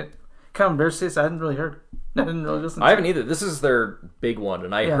admit, kind of embarrassed to say, I hadn't really heard. I didn't really listen to. I haven't either. This is their big one,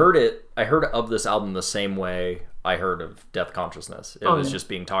 and I heard of this album the same way I heard of Death Consciousness. It was just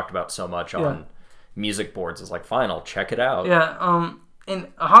being talked about so much on music boards. It's like, fine, I'll check it out. Yeah. And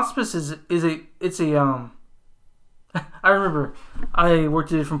Hospice is a I remember I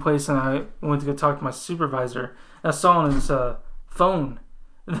worked at a different place, and I went to go talk to my supervisor. And I saw on his phone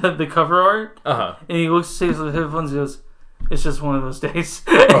the cover art, and he looks, says with the headphones, he goes, "It's just one of those days."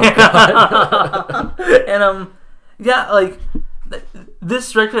 And yeah, like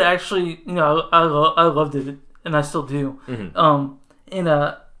this record actually, I loved it, and I still do. And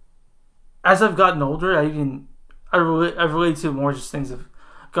as I've gotten older, I've related to more just things that have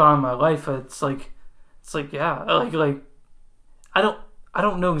gone on in my life. It's like yeah, like I don't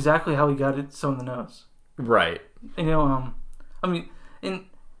know exactly how he got it so in the nose. Right. I mean, and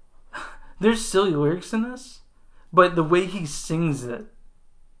there's silly lyrics in this, but the way he sings it,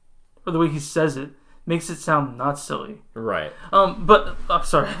 or the way he says it, makes it sound not silly. Right. But I'm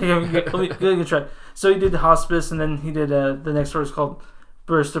sorry. let me try. So he did the Hospice, and then he did the next word is called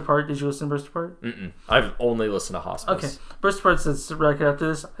Burst Apart. Did you listen to Burst Apart? I've only listened to Hospice. Okay. Burst Apart's the record after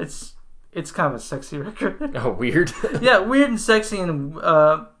this. It's kind of a sexy record. Oh, weird. Yeah, weird and sexy, and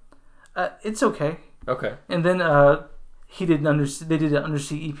it's okay. Okay. And then they did an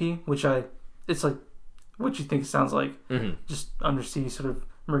Undersea EP, which it's like what you think it sounds like, just undersea sort of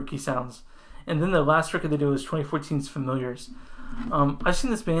murky sounds. And then the last record they did was 2014's Familiars. I've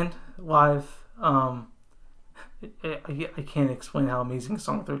seen this band live. I can't explain how amazing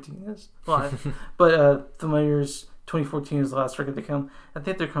Song 13 is live, but Familiars 2014 is the last record they come. I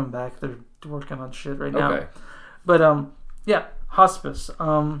think they're coming back. They're working on shit right now. Okay. But yeah, Hospice.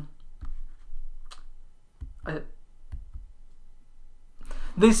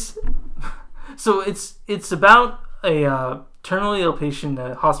 So it's about a terminally ill patient,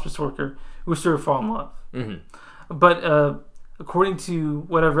 a hospice worker who sort of fall in love. But according to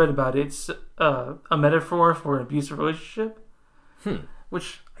what I've read about it, it's a metaphor for an abusive relationship.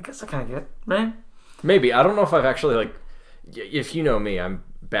 Which I guess I kind of get, right? Maybe. I don't know if I've actually, like, if you know me, I'm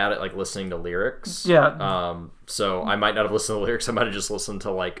bad at, like, listening to lyrics. Yeah. So I might not have listened to the lyrics. I might have just listened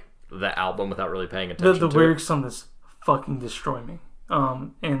to, like, the album without really paying attention the to lyrics on this fucking destroy me.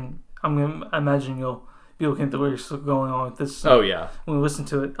 And I'm going to imagine you'll be looking at the lyrics going on with this. Oh, yeah. When we listen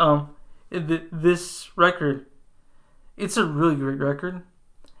to it. This record, it's a really great record.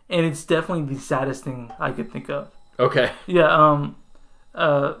 And it's definitely the saddest thing I could think of. Okay. Yeah,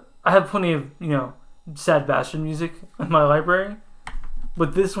 I have plenty of, sad bastard music in my library,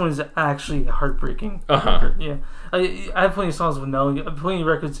 but this one is actually heartbreaking. Uh-huh. Yeah. I have plenty of songs with melody, plenty of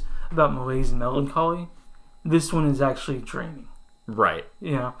records about malaise and melancholy. This one is actually draining. Right.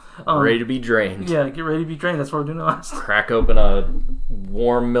 Ready to be drained. Yeah, get ready to be drained. That's what we're doing last. Crack open a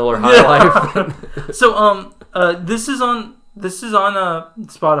warm Miller High Life. So, this is on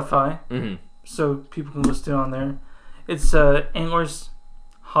Spotify. Mm-hmm. So people can listen to it on there. It's Antlers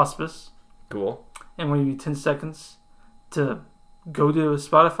Hospice. Cool. And we'll give you 10 seconds to go to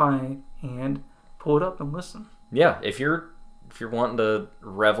Spotify and pull it up and listen. Yeah, if you're wanting to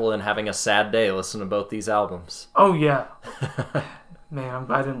revel in having a sad day, listen to both these albums. Oh yeah. Man, I'm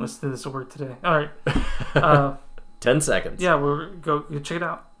glad I didn't listen to this at work today. All right. 10 seconds. Yeah, go check it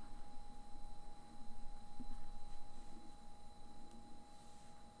out.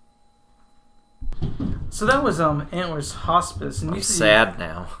 So that was Antlers Hospice, and I'm sad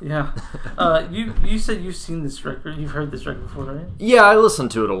now. Yeah. You said you've seen this record. You've heard this record before, right? Yeah, I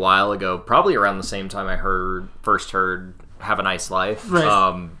listened to it a while ago, probably around the same time I first heard "Have a Nice Life."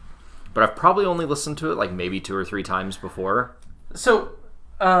 Right. But I've probably only listened to it like maybe 2 or 3 times before. So,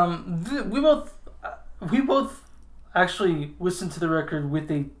 we both actually listened to the record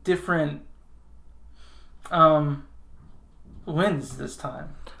with a different lens this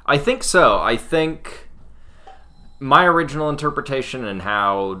time. I think so. I think my original interpretation and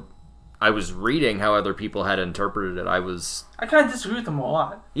how I was reading how other people had interpreted it, I kind of disagree with them a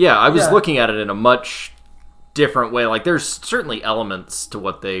lot. Yeah, I was looking at it in a much different way. Like, there's certainly elements to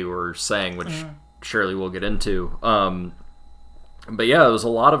what they were saying, which surely we'll get into. But yeah, it was a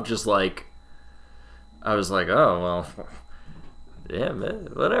lot of just like, I was like, oh, well, yeah, man,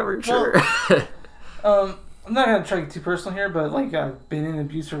 whatever, sure. Well, I'm not going to try to get too personal here, but like I've been in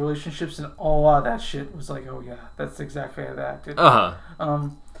abusive relationships and a lot of that shit was like, oh yeah, that's exactly how that acted.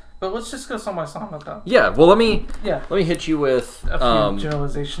 But let's just go song by song about that. Yeah, well let me hit you with a few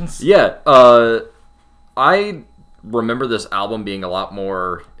generalizations. Yeah, I remember this album being a lot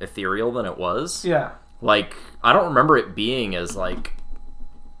more ethereal than it was. Yeah. Like, I don't remember it being as like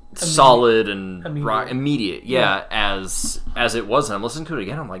solid and immediate. Yeah, as it was. And I'm listening to it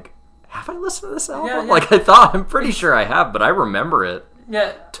again. I'm like, have I listened to this album? Yeah. Like, I'm pretty sure I have, but I remember it.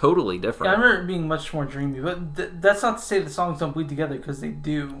 Yeah. Totally different. Yeah, I remember it being much more dreamy, but that's not to say the songs don't bleed together, because they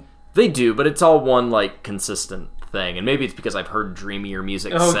do. They do, but it's all one like consistent thing, and maybe it's because I've heard dreamier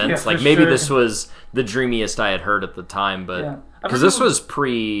music since. Like maybe this was the dreamiest I had heard at the time, but because this was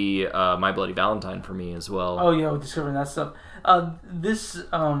pre My Bloody Valentine for me as well. Oh yeah, discovering that stuff.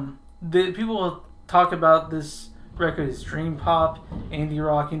 The people talk about this record as dream pop, indie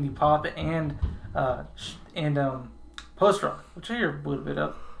rock, indie pop, and post rock, which I hear a little bit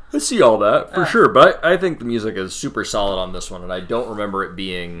of. I see all that for sure, but I think the music is super solid on this one, and I don't remember it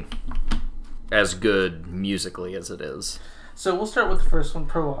being as good musically as it is. So we'll start with the first one,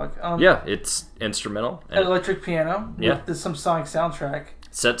 Prologue. Yeah, it's instrumental. An electric piano with some sonic soundtrack.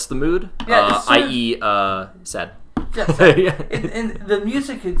 Sets the mood, yeah, i.e. sad. Yeah, sad. and the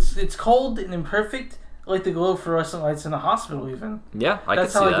music, it's cold and imperfect, like the glow fluorescent lights in the hospital even. Yeah, I can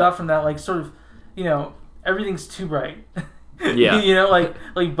see that. That's how I got from that, like, sort of, everything's too bright. Yeah. like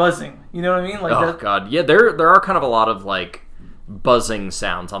buzzing. You know what I mean? Like God. Yeah, there are kind of a lot of, like, buzzing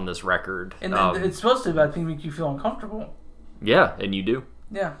sounds on this record. And it's supposed to, I think, make you feel uncomfortable. Yeah, and you do.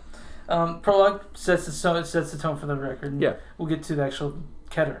 Yeah. Prologue sets the tone for the record. Yeah. We'll get to the actual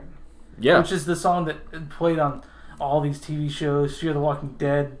Kettering. Yeah. Which is the song that played on all these TV shows. Fear the Walking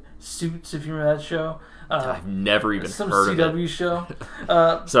Dead, Suits, if you remember that show. I've never even heard some of it. Some CW show.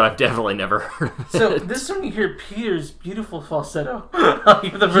 So I've definitely never heard of it. So this one you hear Peter's beautiful falsetto.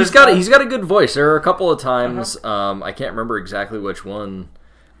 He's got a good voice. There are a couple of times, I can't remember exactly which one.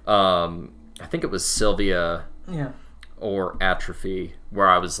 I think it was Sylvia or Atrophy, where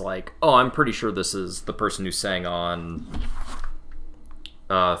I was like, oh, I'm pretty sure this is the person who sang on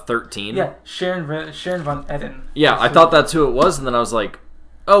 13. Yeah, Sharon Von Etten. Yeah, I thought that's who it was, and then I was like,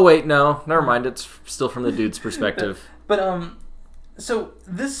 oh wait, no, never mind. It's still from the dude's perspective. But So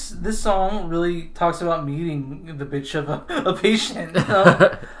this song really talks about meeting the bitch of a patient.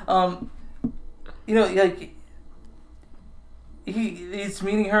 Like he's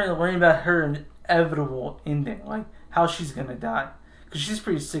meeting her and learning about her inevitable ending, like how she's gonna die, because she's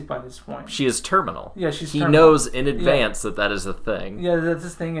pretty sick by this point. She is terminal. Yeah, she's. He terminal. knows in advance that is a thing. Yeah, that's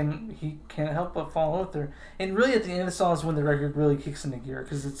his thing, and he can't help but fall in love with her. And really, at the end of the song is when the record really kicks into gear,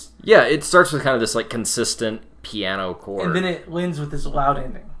 because it's. Yeah, it starts with kind of this like consistent piano chord, and then it ends with this loud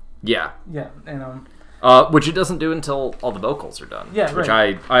ending. Yeah. Yeah, and which it doesn't do until all the vocals are done. Yeah, which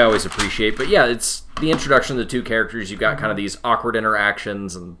right. I always appreciate. But yeah, it's the introduction of the two characters. You've got kind of these awkward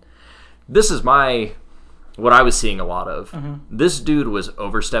interactions, and this is what I was seeing a lot of. Mm-hmm. This dude was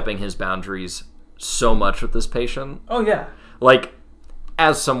overstepping his boundaries so much with this patient. Oh yeah. Like,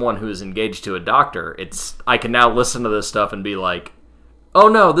 as someone who is engaged to a doctor, I can now listen to this stuff and be like, oh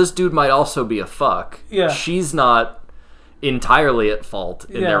no, this dude might also be a fuck. Yeah. She's not entirely at fault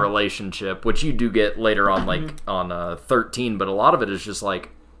in their relationship, which you do get later on, like on 13, but a lot of it is just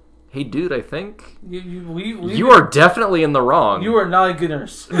like, hey dude, I think you are definitely in the wrong. You are not a good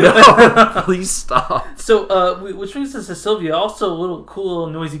nurse. No, please stop. So, which brings us to Sylvia, also a cool little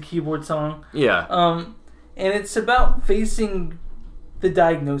noisy keyboard song. Yeah. And it's about facing the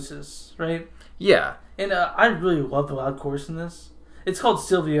diagnosis, right? Yeah. And I really love the loud chorus in this. It's called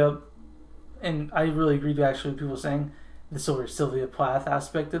Sylvia, and I really agree to actually people saying the sort of Sylvia Plath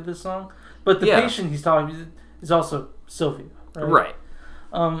aspect of this song. But the patient he's talking is also Sylvia, right?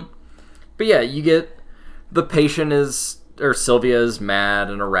 Right. But yeah, you get the patient or Sylvia is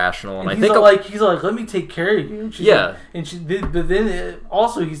mad and irrational, and I think he's like, let me take care of you. And she's but then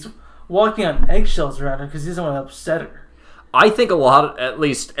also he's walking on eggshells around her because he doesn't want to upset her. I think a lot, at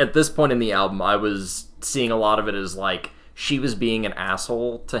least at this point in the album, I was seeing a lot of it as like she was being an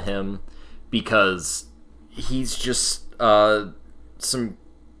asshole to him because he's just some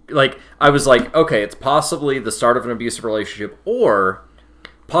like I was like, okay, it's possibly the start of an abusive relationship or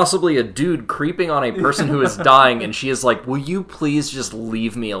possibly a dude creeping on a person who is dying, and she is like, will you please just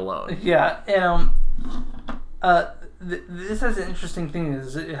leave me alone? Yeah, and this has an interesting thing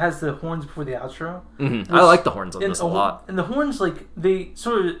is it has the horns before the outro. Mm-hmm. I like the horns on this a lot. And the horns, like, they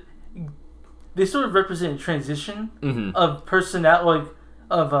sort of represent a transition of personality,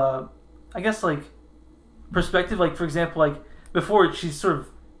 I guess, like, perspective. Like, for example, like, before she's sort of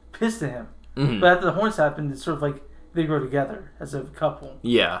pissed at him. Mm-hmm. But after the horns happened, it's sort of like they grow together as a couple.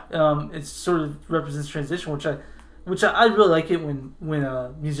 Yeah. It sort of represents transition, which I really like it when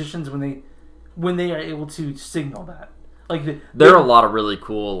musicians when they are able to signal that. Like there are a lot of really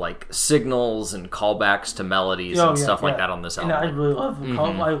cool like signals and callbacks to melodies and stuff like that on this album. And I really love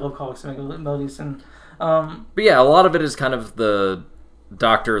I love callbacks to melodies and but yeah, a lot of it is kind of the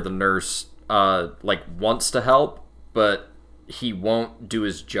doctor or the nurse like wants to help, but he won't do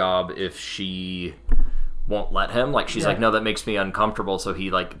his job if she won't let him. Like she's like, no, that makes me uncomfortable, so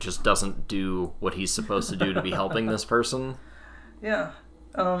he like just doesn't do what he's supposed to do to be helping this person. Yeah.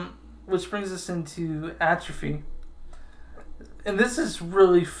 Which brings us into Atrophy. And this is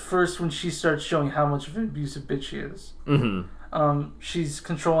really first when she starts showing how much of an abusive bitch she is. Mm-hmm. She's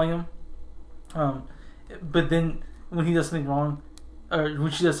controlling him. But then when he does something wrong, or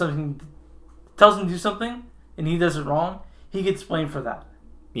when she does something, tells him to do something, and he does it wrong, he gets blamed for that.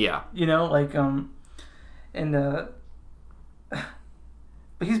 Yeah. You know, like,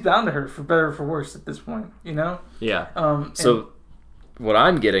 but he's bound to her for better or for worse at this point, you know? Yeah. So what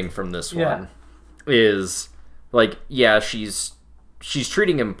I'm getting from this one is like, yeah, she's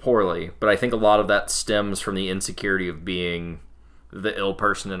treating him poorly, but I think a lot of that stems from the insecurity of being the ill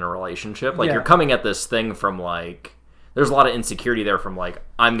person in a relationship. Like you're coming at this thing from like, there's a lot of insecurity there from like,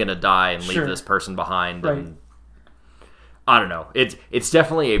 I'm gonna die and leave this person behind, and I don't know. It's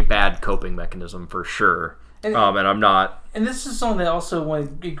definitely a bad coping mechanism for sure. And I'm not. And this is something that also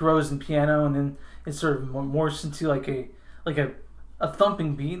when it grows in piano, and then it sort of morphs into like a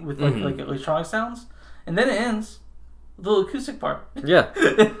thumping beat with like electronic sounds, and then it ends with a little acoustic part. Yeah,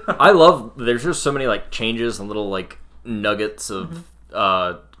 I love. There's just so many like changes and little like nuggets of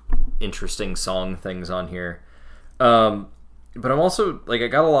interesting song things on here. But I'm also like I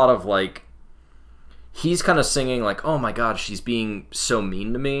got a lot of like. He's kind of singing like, oh my god, she's being so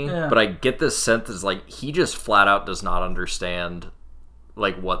mean to me. Yeah. But I get this sense is like, he just flat out does not understand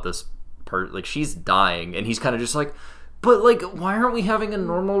like what this like she's dying. And he's kind of just like, but like, why aren't we having a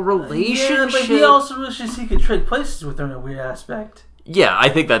normal relationship? Yeah, but he also wishes he could trade places with her in a weird aspect. Yeah, I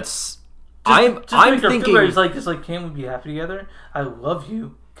think that's... I'm thinking... He's like, can't we be happy together? I love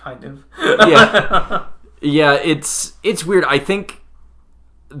you, kind of. Yeah. Yeah, it's weird. I think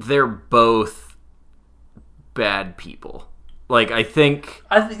they're both... bad people. Like, I think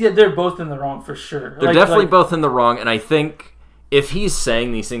they're both in the wrong for sure. They're definitely both in the wrong, and I think if he's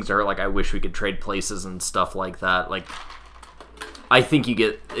saying these things to her, like, I wish we could trade places and stuff like that, like, I think you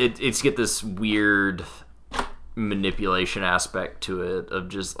get this weird manipulation aspect to it of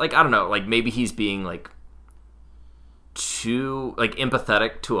just, like, I don't know, like, maybe he's being, like, too, like,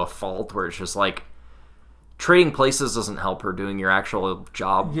 empathetic to a fault, where it's just, like, trading places doesn't help her. Doing your actual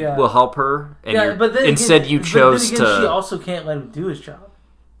job will help her. And but then instead you chose to... She also can't let him do his job.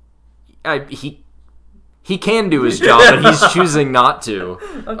 He can do his job, but he's choosing not to.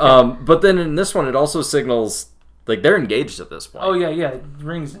 Okay. But then in this one, it also signals, like, they're engaged at this point. Oh, yeah,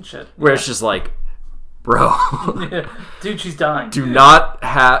 rings and shit. Where it's just like, bro. Dude, she's dying. Do not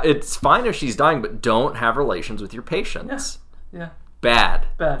have... It's fine if she's dying, but don't have relations with your patients. Yeah. Bad.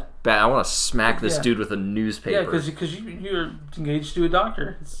 I want to smack this dude with a newspaper. Yeah, because you're engaged to a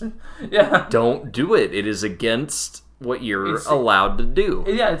doctor. Don't do it. It is against what you're allowed to do.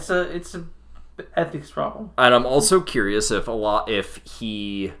 Yeah, it's a ethics problem. And I'm also curious if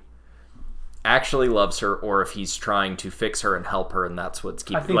he actually loves her, or if he's trying to fix her and help her, and that's what's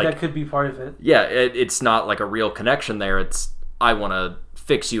keeping... I think that could be part of it. Yeah, it's not like a real connection there. It's, I want to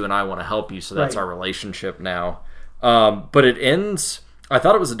fix you and I want to help you, so that's our relationship now. But it ends... I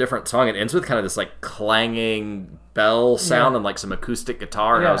thought it was a different song. It ends with kind of this, like, clanging bell sound and, like, some acoustic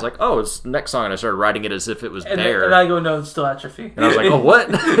guitar. And I was like, oh, it's the next song. And I started writing it as if it was Bear. And I go, no, it's still Atrophy. And I was like, oh, what?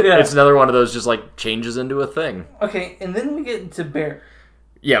 It's another one of those just, like, changes into a thing. Okay, and then we get into Bear.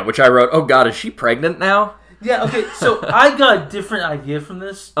 Yeah, which I wrote, oh, God, is she pregnant now? Yeah, okay, so I got a different idea from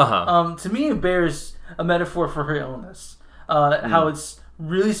this. Uh-huh. To me, Bear is a metaphor for her illness. How it's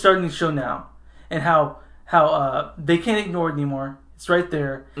really starting to show now. And how they can't ignore it anymore. It's right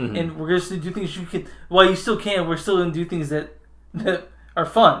there, and we're going to do things you can. While you still can, we're still going to do things that are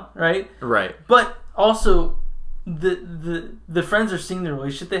fun, right? Right. But also, the friends are seeing the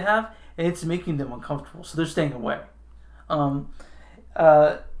relationship they have, and it's making them uncomfortable, so they're staying away. And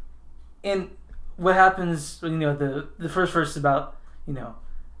what happens? The first verse is about we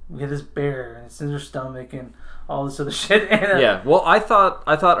have this bear, and it's in her stomach, and all this other shit. And, well, I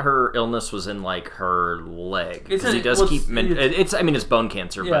thought her illness was in, like, her leg, because he does keep. It's bone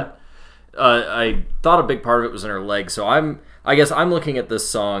cancer, but I thought a big part of it was in her leg. So I guess I'm looking at this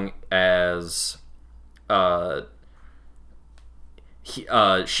song as,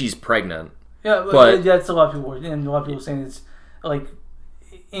 she's pregnant. Yeah, but that's a lot of people, and a lot of people saying it's like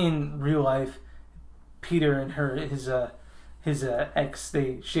in real life, Peter and his ex,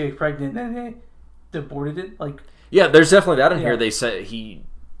 she was pregnant and they aborted it. Like, yeah, there's definitely that in here. They say he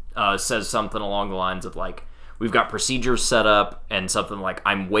says something along the lines of, like, we've got procedures set up, and something like,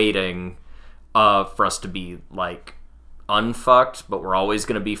 I'm waiting for us to be, like, unfucked, but we're always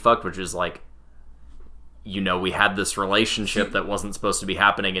going to be fucked, which is like, we had this relationship that wasn't supposed to be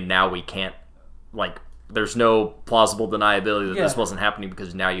happening, and now we can't, like, there's no plausible deniability that this wasn't happening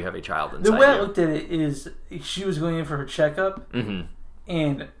because now you have a child inside you. The way I looked at it is, she was going in for her checkup,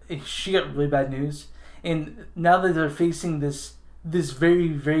 and she got really bad news. And now that they're facing this very,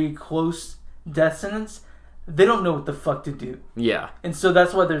 very close death sentence, they don't know what the fuck to do. Yeah. And so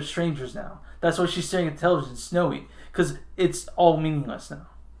that's why they're strangers now. That's why she's staring at television, Snowy, because it's all meaningless now.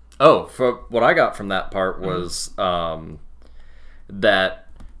 Oh, for what I got from that part was that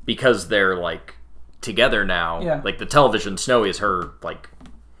because they're, like, together now, like, the television, Snowy is her, like,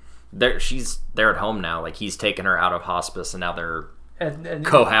 they're at home now, like, he's taken her out of hospice, and now they're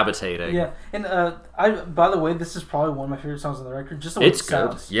cohabitating. Yeah, and by the way, this is probably one of my favorite songs on the record. Just the way it's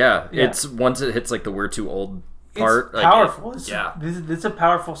good. Sounds. Yeah, it's once it hits, like, the "we're too old" part. It's powerful. Like, it's a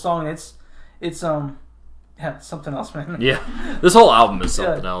powerful song. It's something else, man. Yeah, this whole album is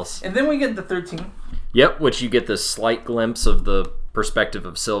something else. And then we get the 13. Yep, which you get this slight glimpse of the perspective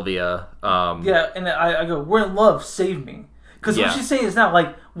of Sylvia. And I go, we're in love, save me. Because what she's saying is not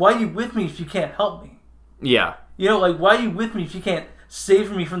like, why are you with me if you can't help me? Yeah. Like, why are you with me if you can't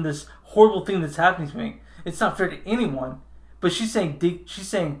save me from this horrible thing that's happening to me? It's not fair to anyone. But she's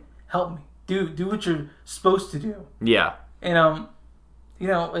saying, help me. Do what you're supposed to do. Yeah. And,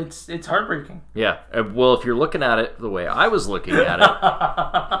 it's heartbreaking. Yeah. Well, if you're looking at it the way I was looking at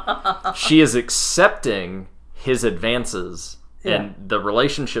it, she is accepting his advances and the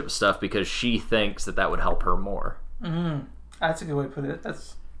relationship stuff because she thinks that would help her more. Mm-hmm. That's a good way to put it.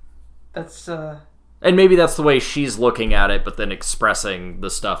 That's and maybe that's the way she's looking at it, but then expressing the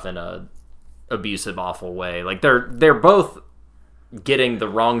stuff in a abusive, awful way. Like, they're both getting the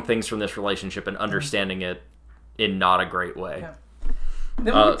wrong things from this relationship and understanding it in not a great way. Yeah.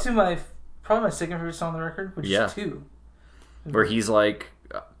 Then we get to probably my second favorite song on the record, which is 2. Where he's like,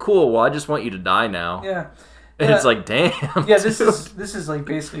 cool, well, I just want you to die now. Yeah. And it's like, damn. Yeah, this is like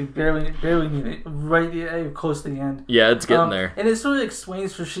basically barely right close to the end. Yeah, it's getting there. And it sort of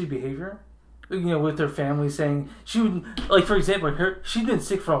explains her shitty behavior. With her family saying she would, like, for example, she'd been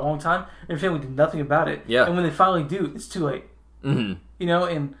sick for a long time, and her family did nothing about it. Yeah. And when they finally do, it's too late. Mm-hmm.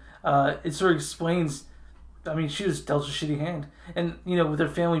 And it sort of explains. I mean, she was dealt a shitty hand, and with her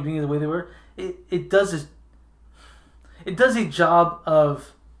family being the way they were, it does a job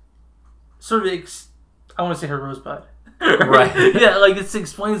of sort of I want to say her rosebud, right? Yeah, like it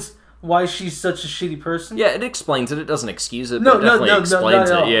explains why she's such a shitty person. Yeah, it explains it. It doesn't excuse it. But it definitely explains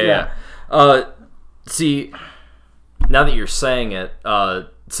it. Yeah. See, now that you're saying it,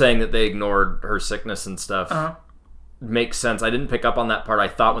 saying that they ignored her sickness and stuff makes sense. I didn't pick up on that part. I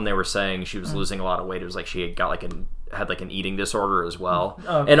thought when they were saying she was losing a lot of weight, it was like she had got had an eating disorder as well.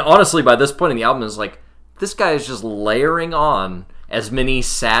 And honestly, by this point in the album, is like this guy is just layering on as many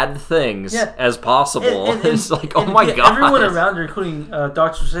sad things as possible. And it's like, oh my god! Everyone around her, including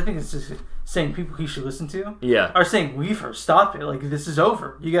doctors, I think it's just saying people he should listen to, are saying, "Leave her, stop it! Like this is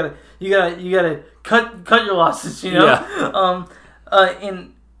over. You gotta cut your losses." Yeah.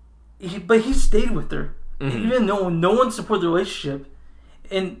 But he stayed with her, even though no one supported the relationship,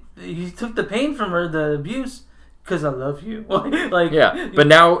 and he took the pain from her, the abuse, because I love you. But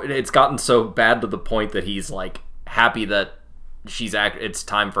now it's gotten so bad to the point that he's like happy that it's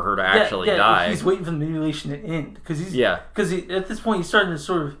time for her to actually die. He's waiting for the manipulation to end because at this point he's starting to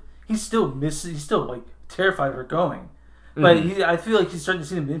sort of he's still like terrified of her going, but I feel like he's starting to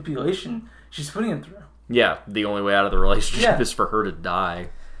see the manipulation she's putting him through. Yeah, the only way out of the relationship is for her to die.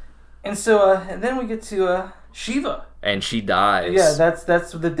 And so and then we get to Shiva, and she dies. Yeah, that's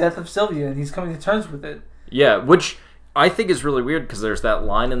the death of Sylvia, and he's coming to terms with it. Yeah, which I think is really weird because there's that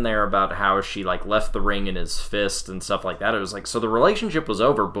line in there about how she like left the ring in his fist and stuff like that. It was like, so the relationship was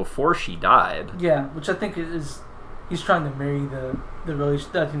over before she died. Yeah, which I think is he's trying to marry the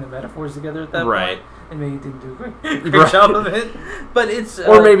relationship. I think the metaphors together at that point, and maybe he didn't do a great job of it. But it's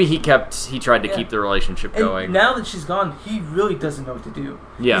or maybe he tried to keep the relationship going. And now that she's gone, he really doesn't know what to do.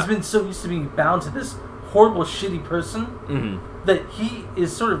 Yeah, he's been so used to being bound to this horrible, shitty person that he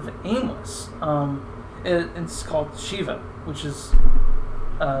is sort of aimless. It's called Shiva, which is,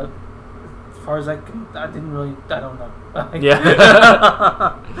 as far as I don't know.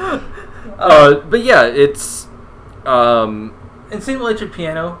 But yeah, it's, and same electric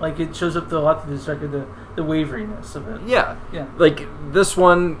piano, like it shows up a lot through this record, the waveriness of it. Yeah. Like this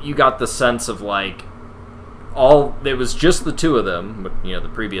one, you got the sense of like, it was just the two of them, but the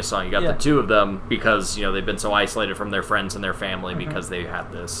previous song, you got the two of them because, they've been so isolated from their friends and their family because they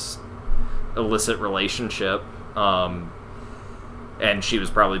had this illicit relationship, and she was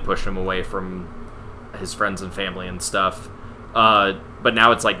probably pushing him away from his friends and family and stuff, but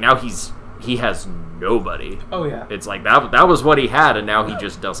now it's like he has nobody. Oh yeah, it's like that was what he had, and now he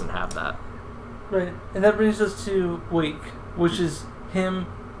just doesn't have that. Right. And that brings us to Wake, which is him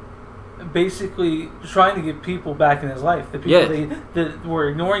basically trying to get people back in his life, the people that were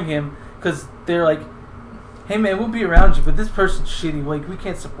ignoring him because they're like, hey man, we'll be around you, but this person's shitty. Like, we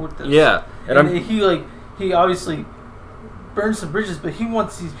can't support this. Yeah, and he obviously burns some bridges, but he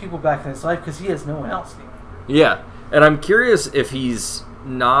wants these people back in his life because he has no one else anymore. Yeah, and I'm curious if he's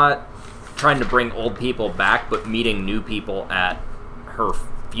not trying to bring old people back, but meeting new people at her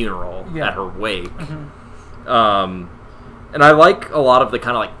funeral, at her wake. And I like a lot of the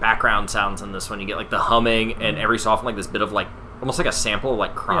kind of like background sounds in this one. You get like the humming, and every so often like this bit of like almost like a sample of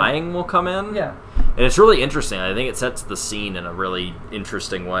like crying will come in. Yeah. And it's really interesting. I think it sets the scene in a really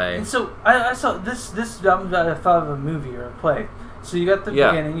interesting way. And so I saw this album. I thought of a movie or a play. So you got the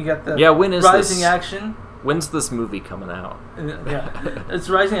beginning, you got the when is rising action. When's this movie coming out? It's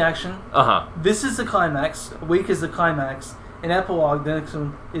rising action. This is the climax. Wake is the climax. And epilogue, the next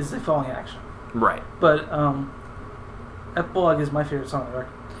one is the falling action. Right. But epilogue is my favorite song on the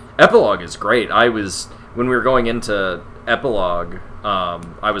record. Epilogue is great. When we were going into epilogue,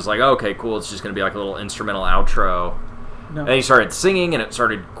 I was like, oh, okay, cool. It's just going to be like a little instrumental outro. No. And he started singing, and it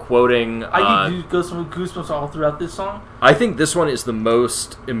started quoting. I get goosebumps all throughout this song. I think this one is the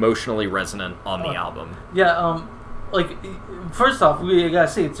most emotionally resonant on the album. Yeah, like, first off, we gotta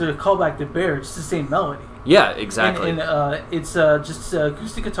say, it's a callback to Bear. It's the same melody. Yeah, exactly. And it's just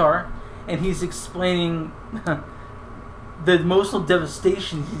acoustic guitar, and he's explaining the emotional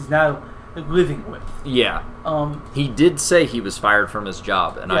devastation he's now living with. Yeah. He did say he was fired from his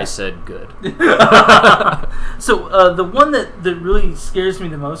job, and I said good. So the one that really scares me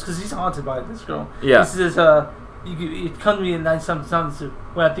the most, because he's haunted by this girl. Yeah. He says, "It comes to me at night sometimes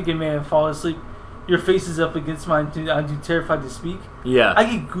when I think I may have fallen asleep. your face is up against mine. I'm too terrified to speak. Yeah. I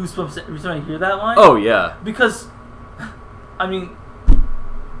get goosebumps every time I hear that line. Oh yeah. Because, I mean,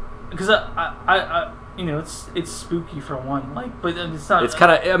 because I it's spooky for one. Like, but it's not. It's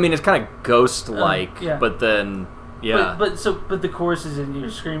kind of. I mean, it's kind of ghost-like. Yeah. But then. Yeah. But the chorus is and you're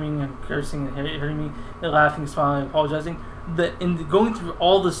screaming and cursing and hurting me, and laughing, smiling, apologizing. Going through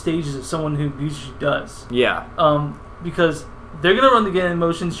all the stages of someone who usually does. Yeah. Because they're gonna run the gamut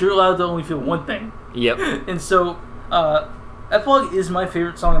emotions. You're allowed to only feel one thing. Yep. And so, Epilogue is my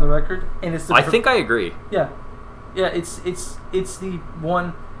favorite song on the record, and it's. I think I agree. Yeah. It's the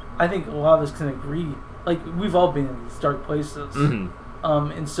one. I think a lot of us can agree. Like we've all been in these dark places.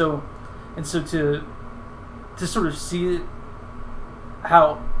 Mm-hmm. And so to sort of see it,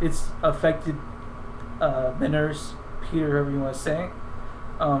 how it's affected the nurse, Peter, whoever you want to say,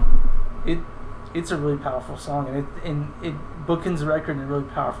 it's a really powerful song, and it bookends the record in a really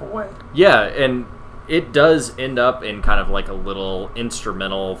powerful way. Yeah, and it does end up in kind of like a little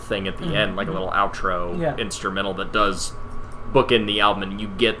instrumental thing at the end, like a little outro instrumental that does bookend the album, and you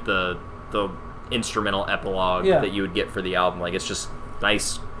get the instrumental epilogue that you would get for the album. Like it's just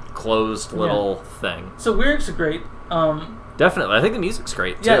nice closed little thing. So lyrics are great. Definitely, I think the music's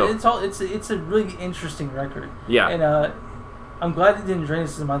great too. Yeah, it's a really interesting record. Yeah, and I'm glad it didn't drain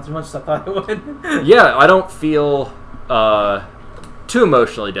us as much as I thought it would. Yeah, I don't feel too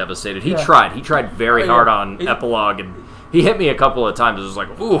emotionally devastated. He tried very hard on Epilogue, and he hit me a couple of times. It was like,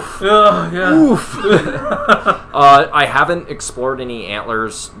 oof. Oof. I haven't explored any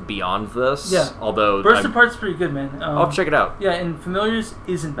Antlers beyond this. Yeah. Although Burst Apart's pretty good, man. I'll check it out. Yeah, and Familiars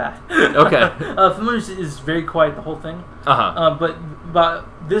isn't bad. Okay. Familiars is very quiet, the whole thing. But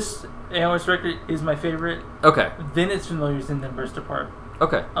this Antlers record is my favorite. Okay. Then it's Familiars, and then Burst Apart.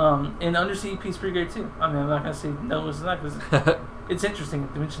 Okay. And Undersea EP is pretty great too. I mean, I'm not gonna say no, it's not because it's interesting.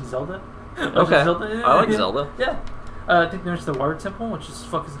 They mentioned Zelda. Okay. Zelda. I like Zelda. Yeah. I think there's the Water Temple, which is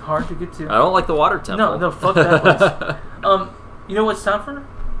fucking hard to get to. I don't like the Water Temple. No, fuck that place. You know what's time for?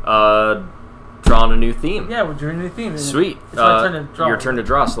 Drawing a new theme. Yeah, we're doing a new theme. Sweet. It's my turn to draw. Your turn to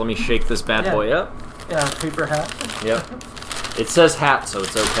draw. So let me shake this bad boy up. Yeah, paper hat. Yep. It says hat, so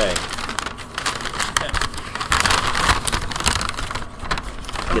it's okay.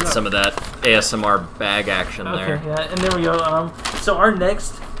 Get some of that ASMR bag action there. Okay, yeah, and there we go. So our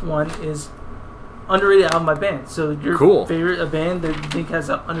next one is underrated album by band. So your favorite band that you think has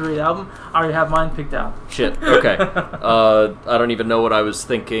an underrated album, I already have mine picked out. Shit. Okay. I don't even know what I was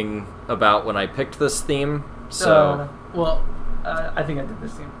thinking about when I picked this theme. So. I think I did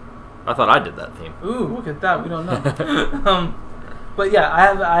this theme. I thought I did that theme. Ooh, look at that. We don't know. But yeah,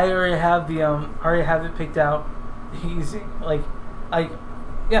 I already have it picked out. Easy.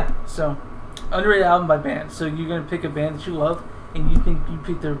 Yeah, so underrated album by band. So you're gonna pick a band that you love, and you think you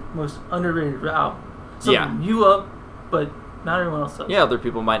picked their most underrated album. Something you love, but not everyone else does. Yeah, other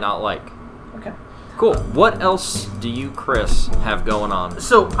people might not like. Okay. Cool. What else do you, Chris, have going on?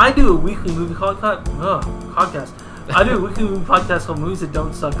 So I do a weekly movie podcast. I do a weekly movie podcast called Movies That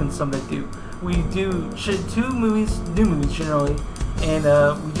Don't Suck and Some That Do. We do new movies generally, and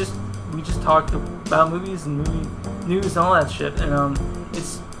we just talk about movies and movie news and all that shit. And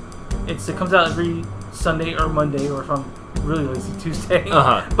it comes out every Sunday or Monday, or if I'm really lazy, Tuesday.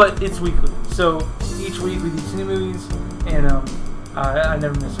 But it's weekly. So each week we do 2 new movies, and I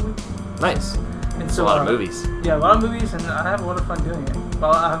never miss a week. Nice. And so a lot of movies. Yeah, a lot of movies, and I have a lot of fun doing it.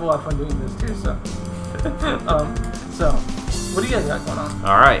 Well, I have a lot of fun doing this too. So, so what do you guys got going on?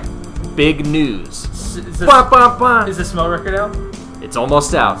 All right, big news. Is the Smell record out? It's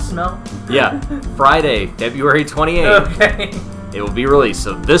almost out. Smell? Yeah, Friday, February 28th. Okay. It will be released.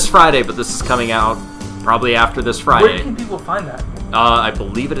 So this Friday, but this is coming out probably after this Friday. Where can people find that? I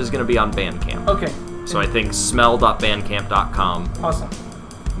believe it is going to be on Bandcamp. Okay. So I think smell.bandcamp.com. Awesome.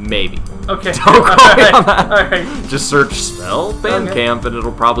 Maybe. Okay. Don't quote me on that. All right. Just search Smell Bandcamp and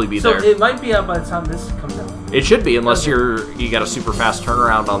it'll probably be there. So it might be out by the time this comes out. It should be, unless you got a super fast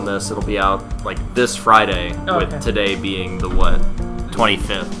turnaround on this. It'll be out like this Friday, with today being the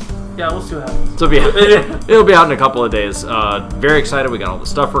 25th. Yeah, we'll see what happens. So it'll be out in a couple of days. Very excited. We got all the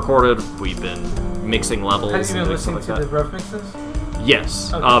stuff recorded. We've been mixing levels. Have you been listening to the rough mixes?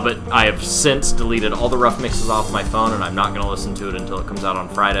 Yes, okay. But I have since deleted all the rough mixes off my phone, and I'm not going to listen to it until it comes out on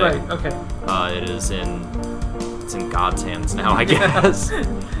Friday. Right. Okay. It's in God's hands now, I guess.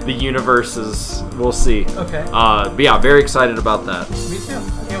 The universe is. We'll see. Okay. But yeah, very excited about that. Me too.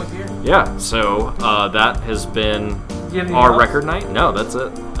 I can't wait to hear. Yeah. So that has been our record night. No, that's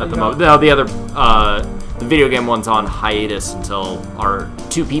it at the moment. No, the other the video game one's on hiatus until our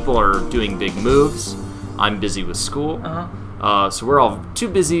 2 people are doing big moves. I'm busy with school. So we're all too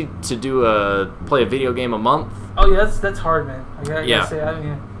busy to play a video game a month. Oh yeah, that's hard, man. I gotta say,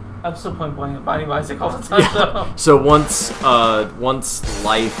 I'm still playing Binding of Isaac all the time. So once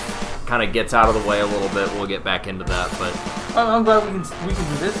life kind of gets out of the way a little bit, we'll get back into that. But I'm glad we can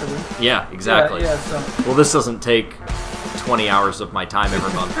do this at least. Yeah, exactly. Yeah. So. Well, this doesn't take 20 hours of my time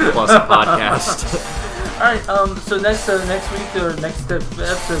every month plus a podcast. All right. So next week or next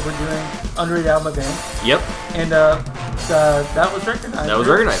episode, we're doing Underrated Album of the Band. Yep. And that was Record Night. That was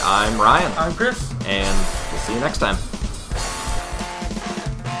Record Night. I'm Ryan. I'm Chris. And we'll see you next time.